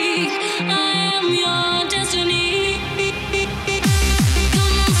tree. I am your destiny.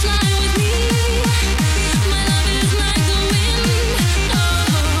 Come fly with me, my love is like the wind. Oh,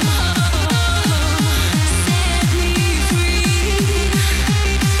 set me free.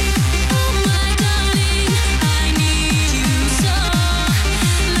 Oh my darling, I need you so,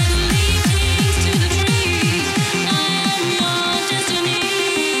 like a leaf clings to the tree. I am your destiny.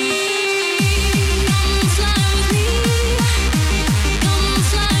 Come fly with me, come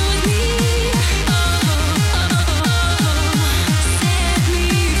fly with me. Oh, set me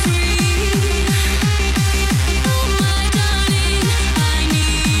free. Oh my darling, I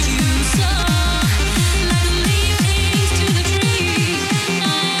need you so, like a leaf clings to the tree.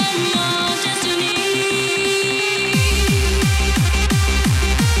 I am your destiny.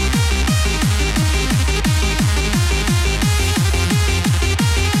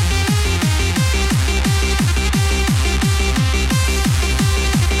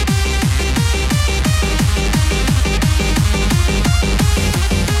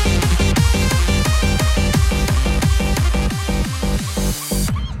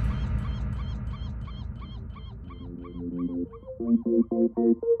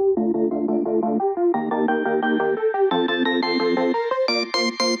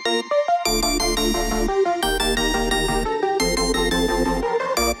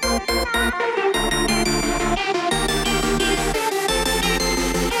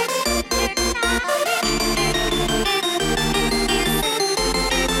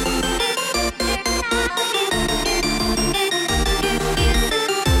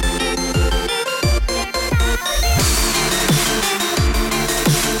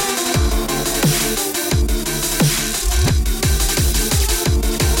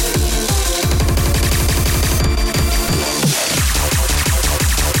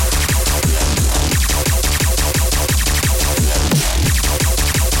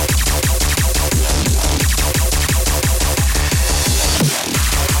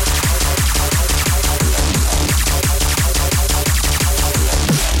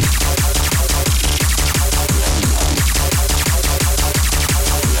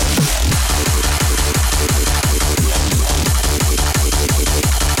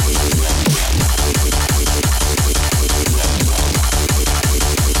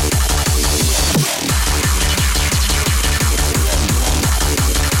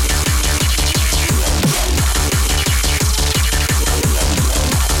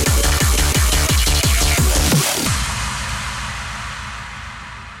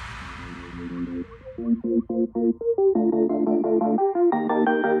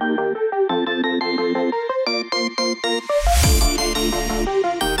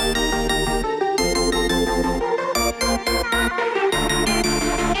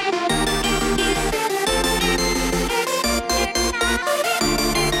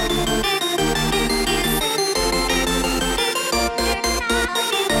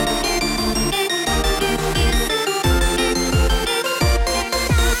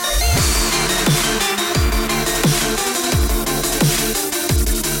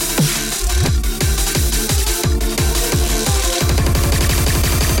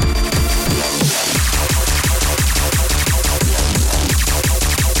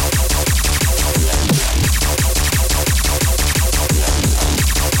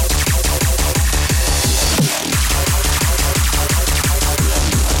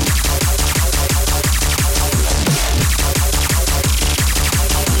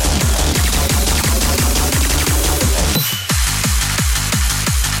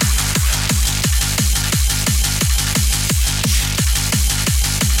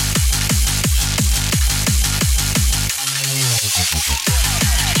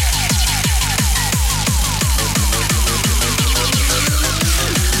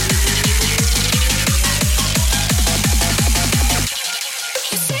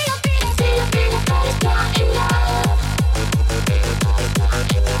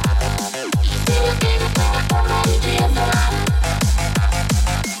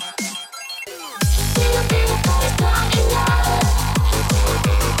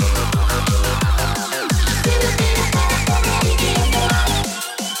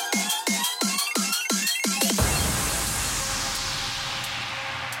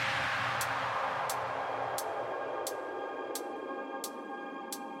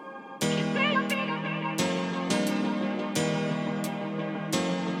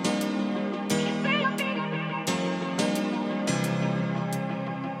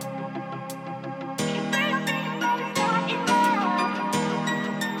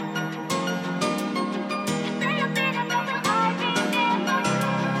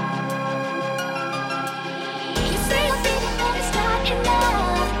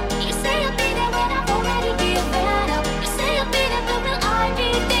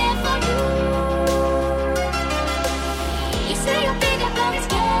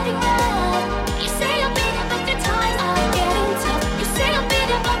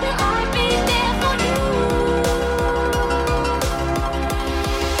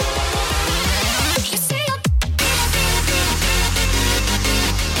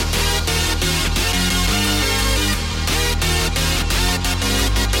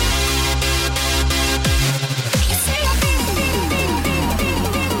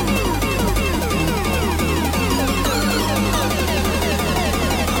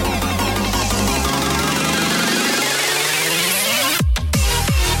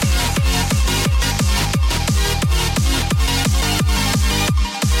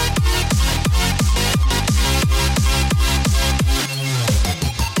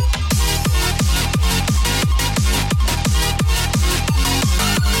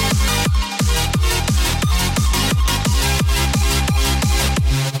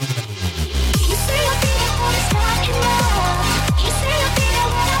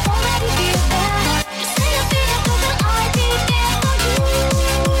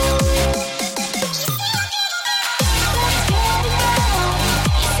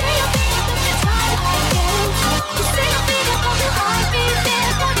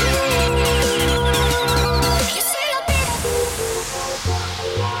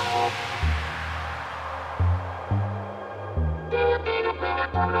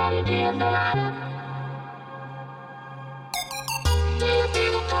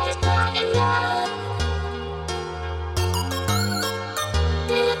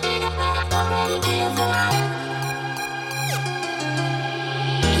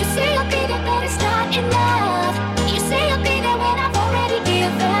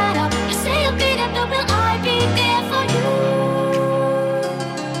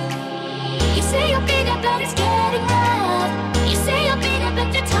 But it's getting rough. You say you'll be there,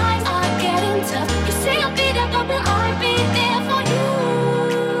 but the times are getting tough.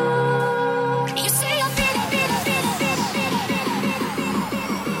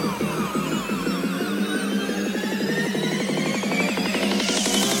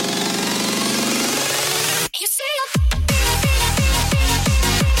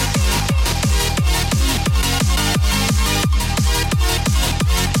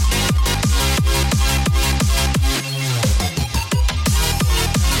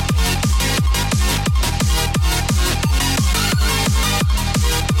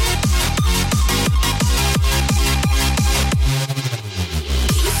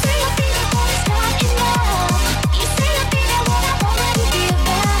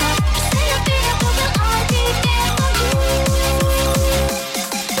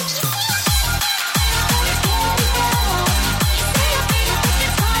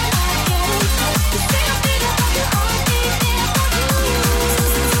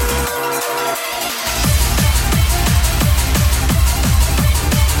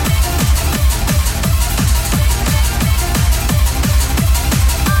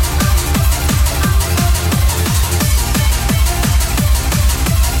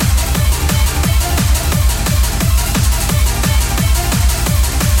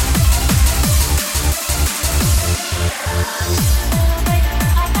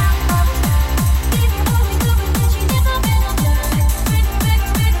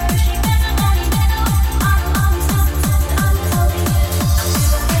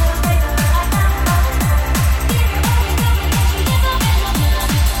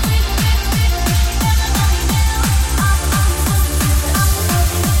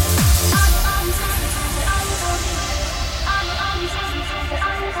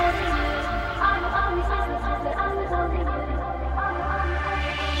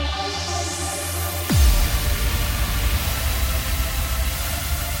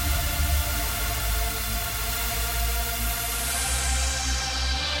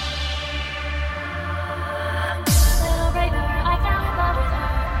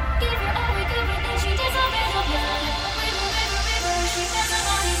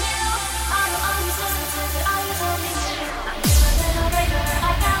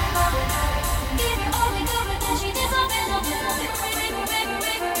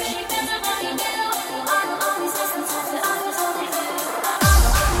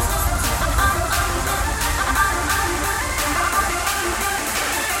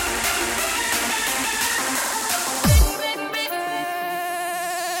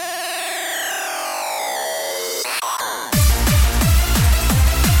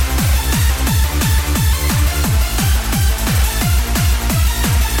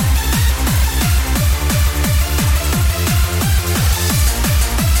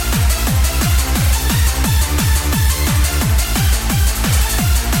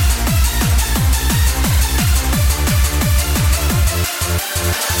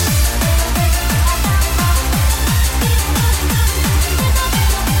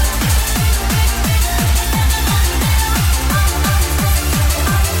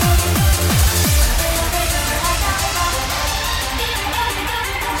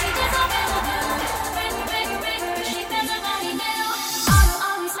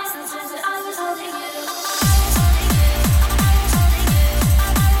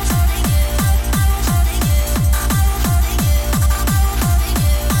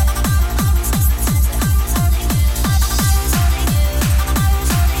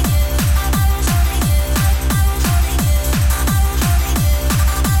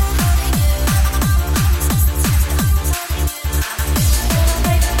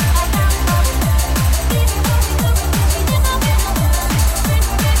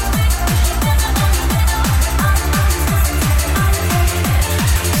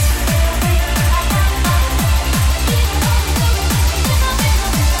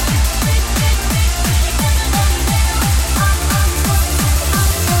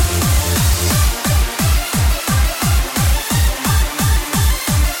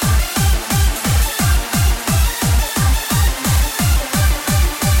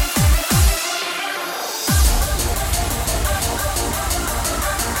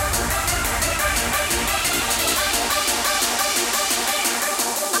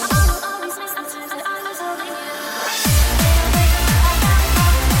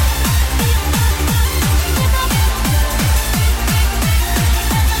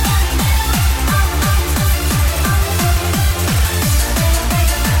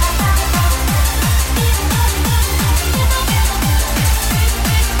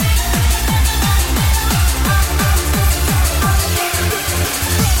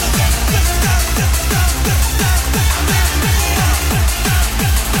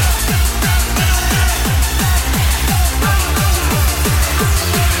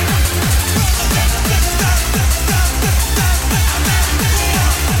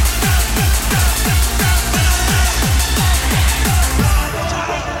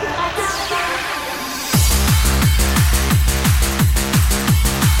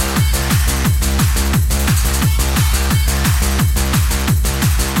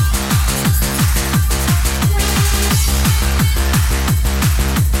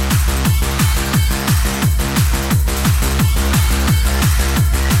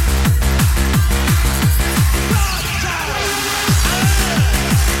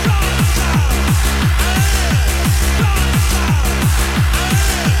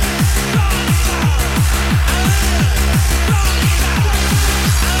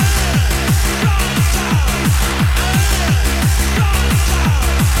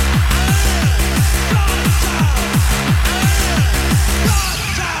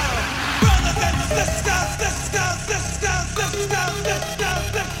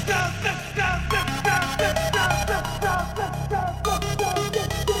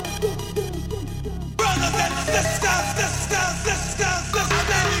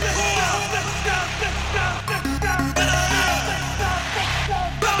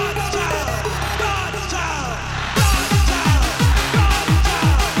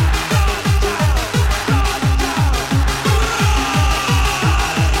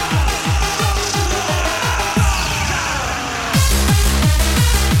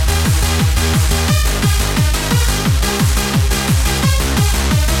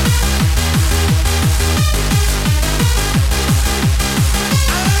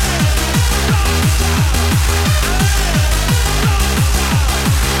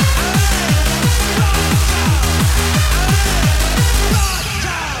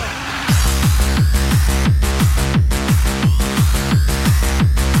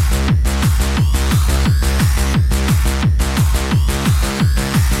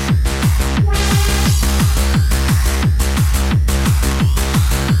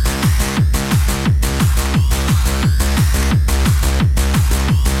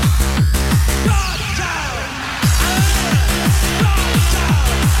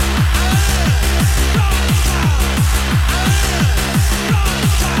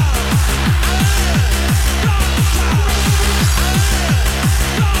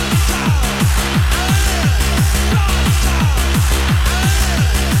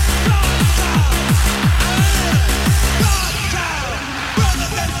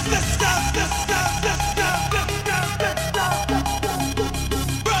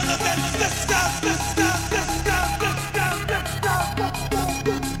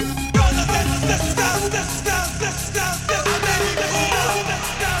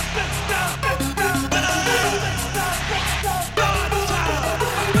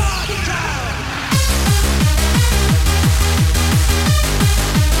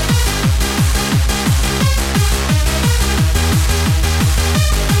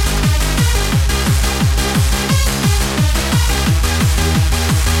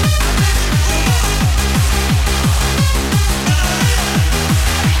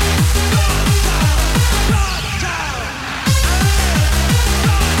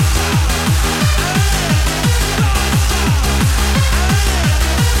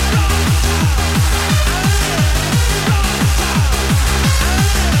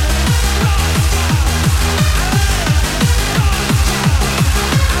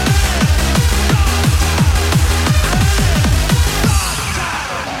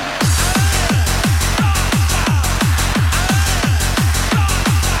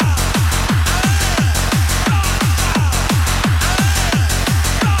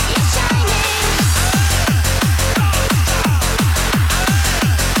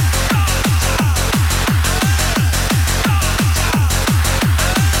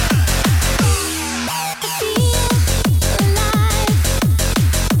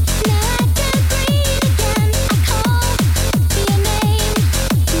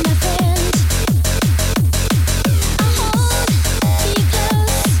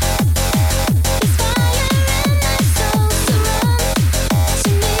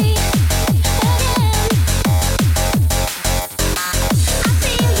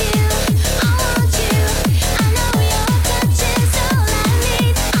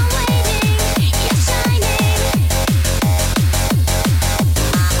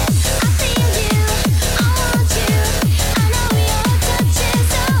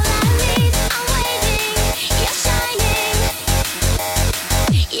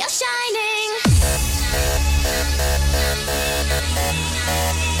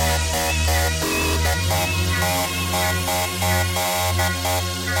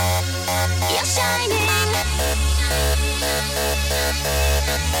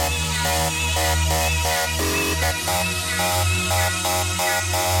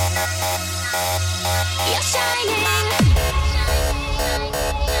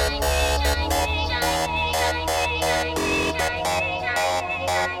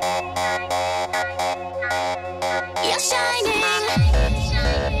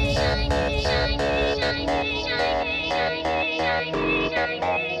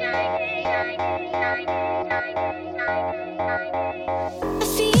 I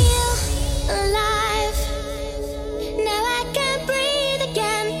feel alive. Now I can breathe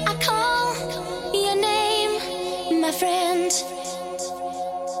again. I call your name, my friend.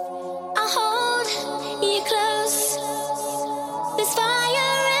 I'll hold you close. There's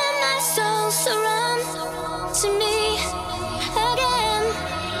fire in my soul, so run to me again.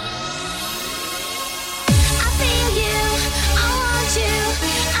 I feel you, I want you.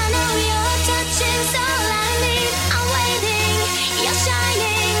 I know your touch is all I need. I'm waiting, you're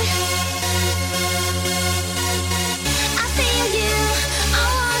shining. I feel you, I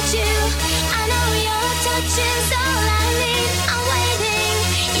want you. I know your touch is all I need. I'm waiting,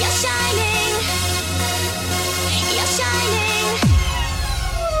 you're shining. You're shining.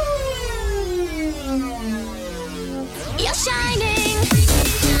 You're shining.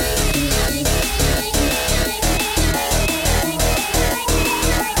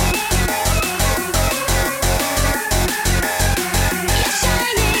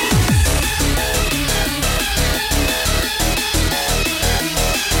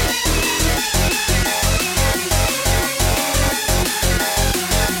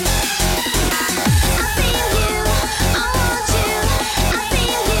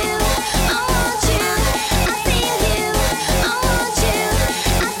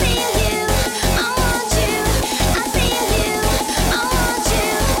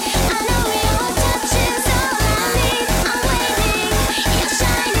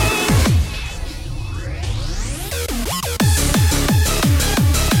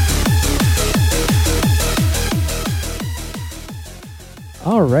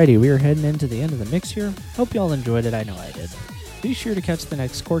 Alrighty, we are heading into the end of the mix here. Hope y'all enjoyed it, I know I did. Be sure to catch the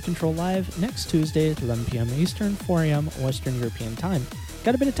next Core Control Live next Tuesday at 11 p.m. Eastern, 4 a.m. Western European Time.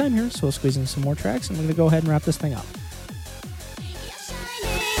 Got a bit of time here, so we'll squeeze in some more tracks, and we're going to go ahead and wrap this thing up.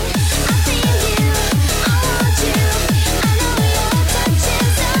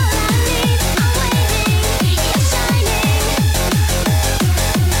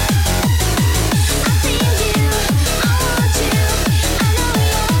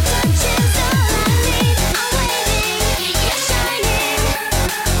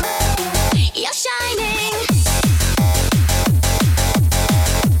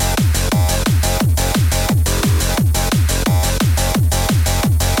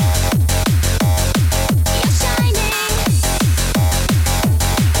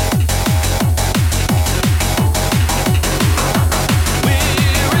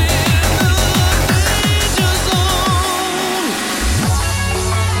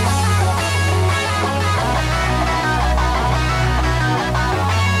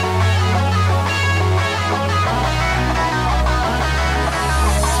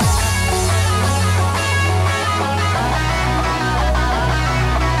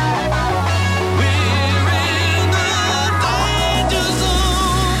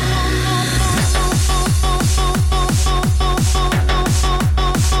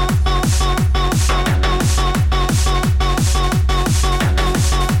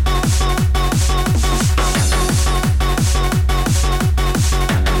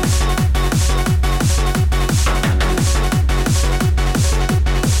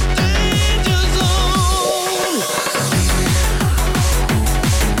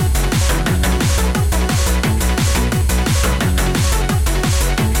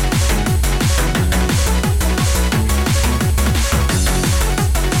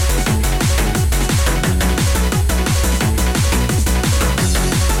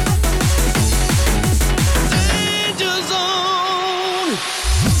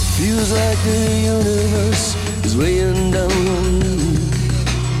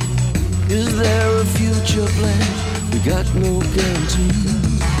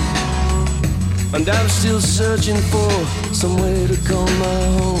 And I'm still searching for some way to call my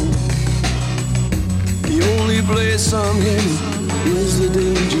home. The only place I'm heading is the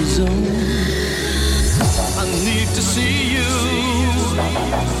danger zone. I need to see you.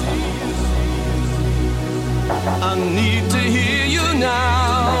 I need to hear you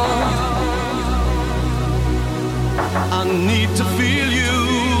now. I need to feel you.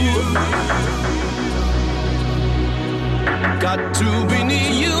 Got to be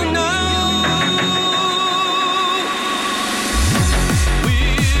near you now.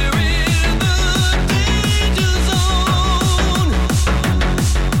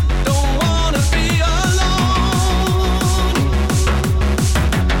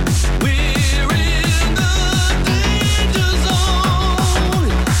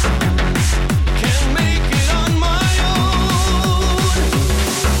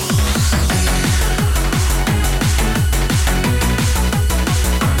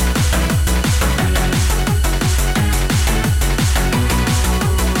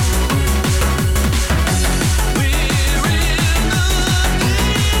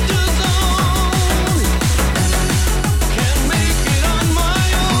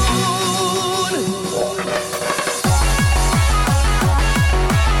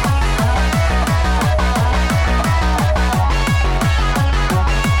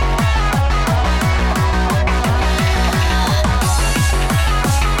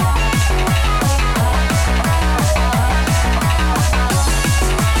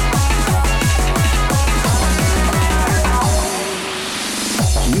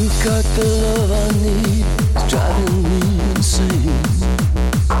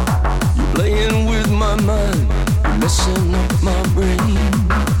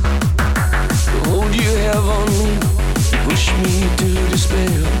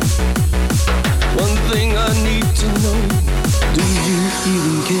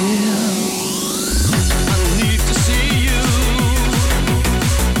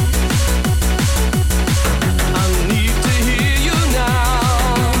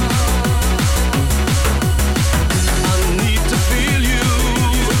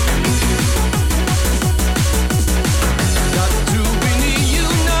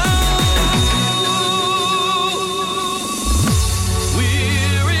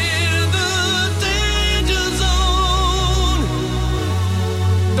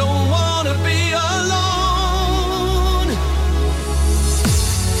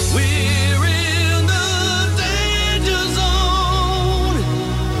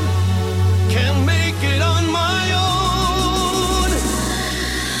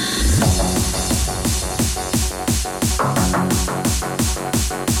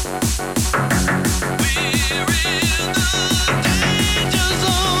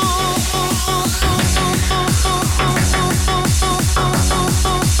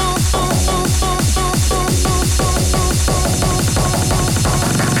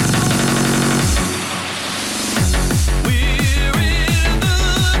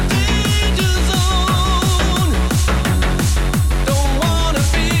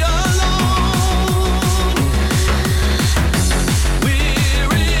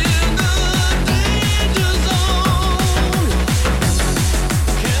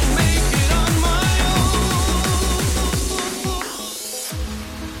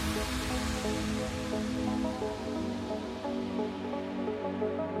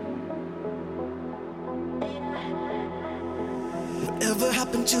 Whatever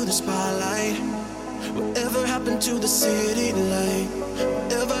happened to the spotlight? Whatever happened to the city light?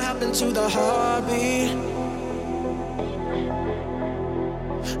 Whatever happened to the heartbeat?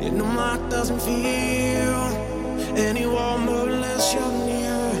 You know my heart doesn't feel any warmer unless you're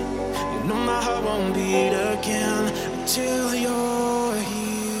near. You know my heart won't beat again until you're here.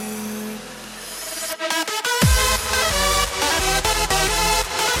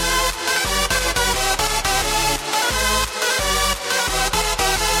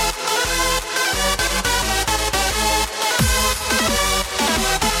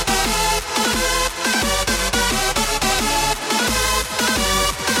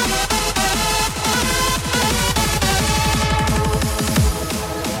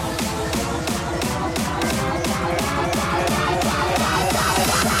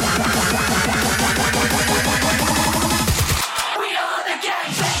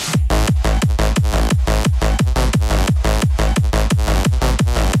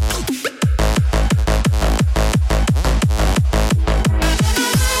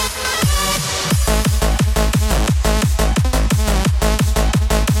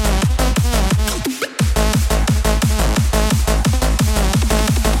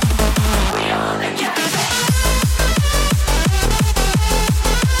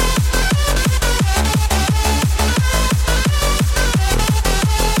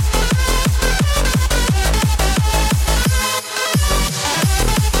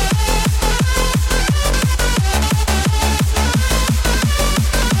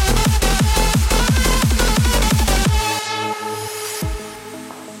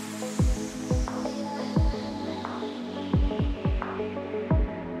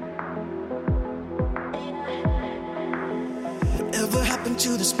 Whatever happened to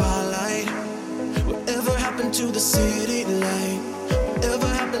the spotlight? Whatever happened to the city light? Whatever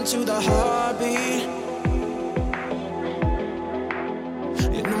happened to the heartbeat?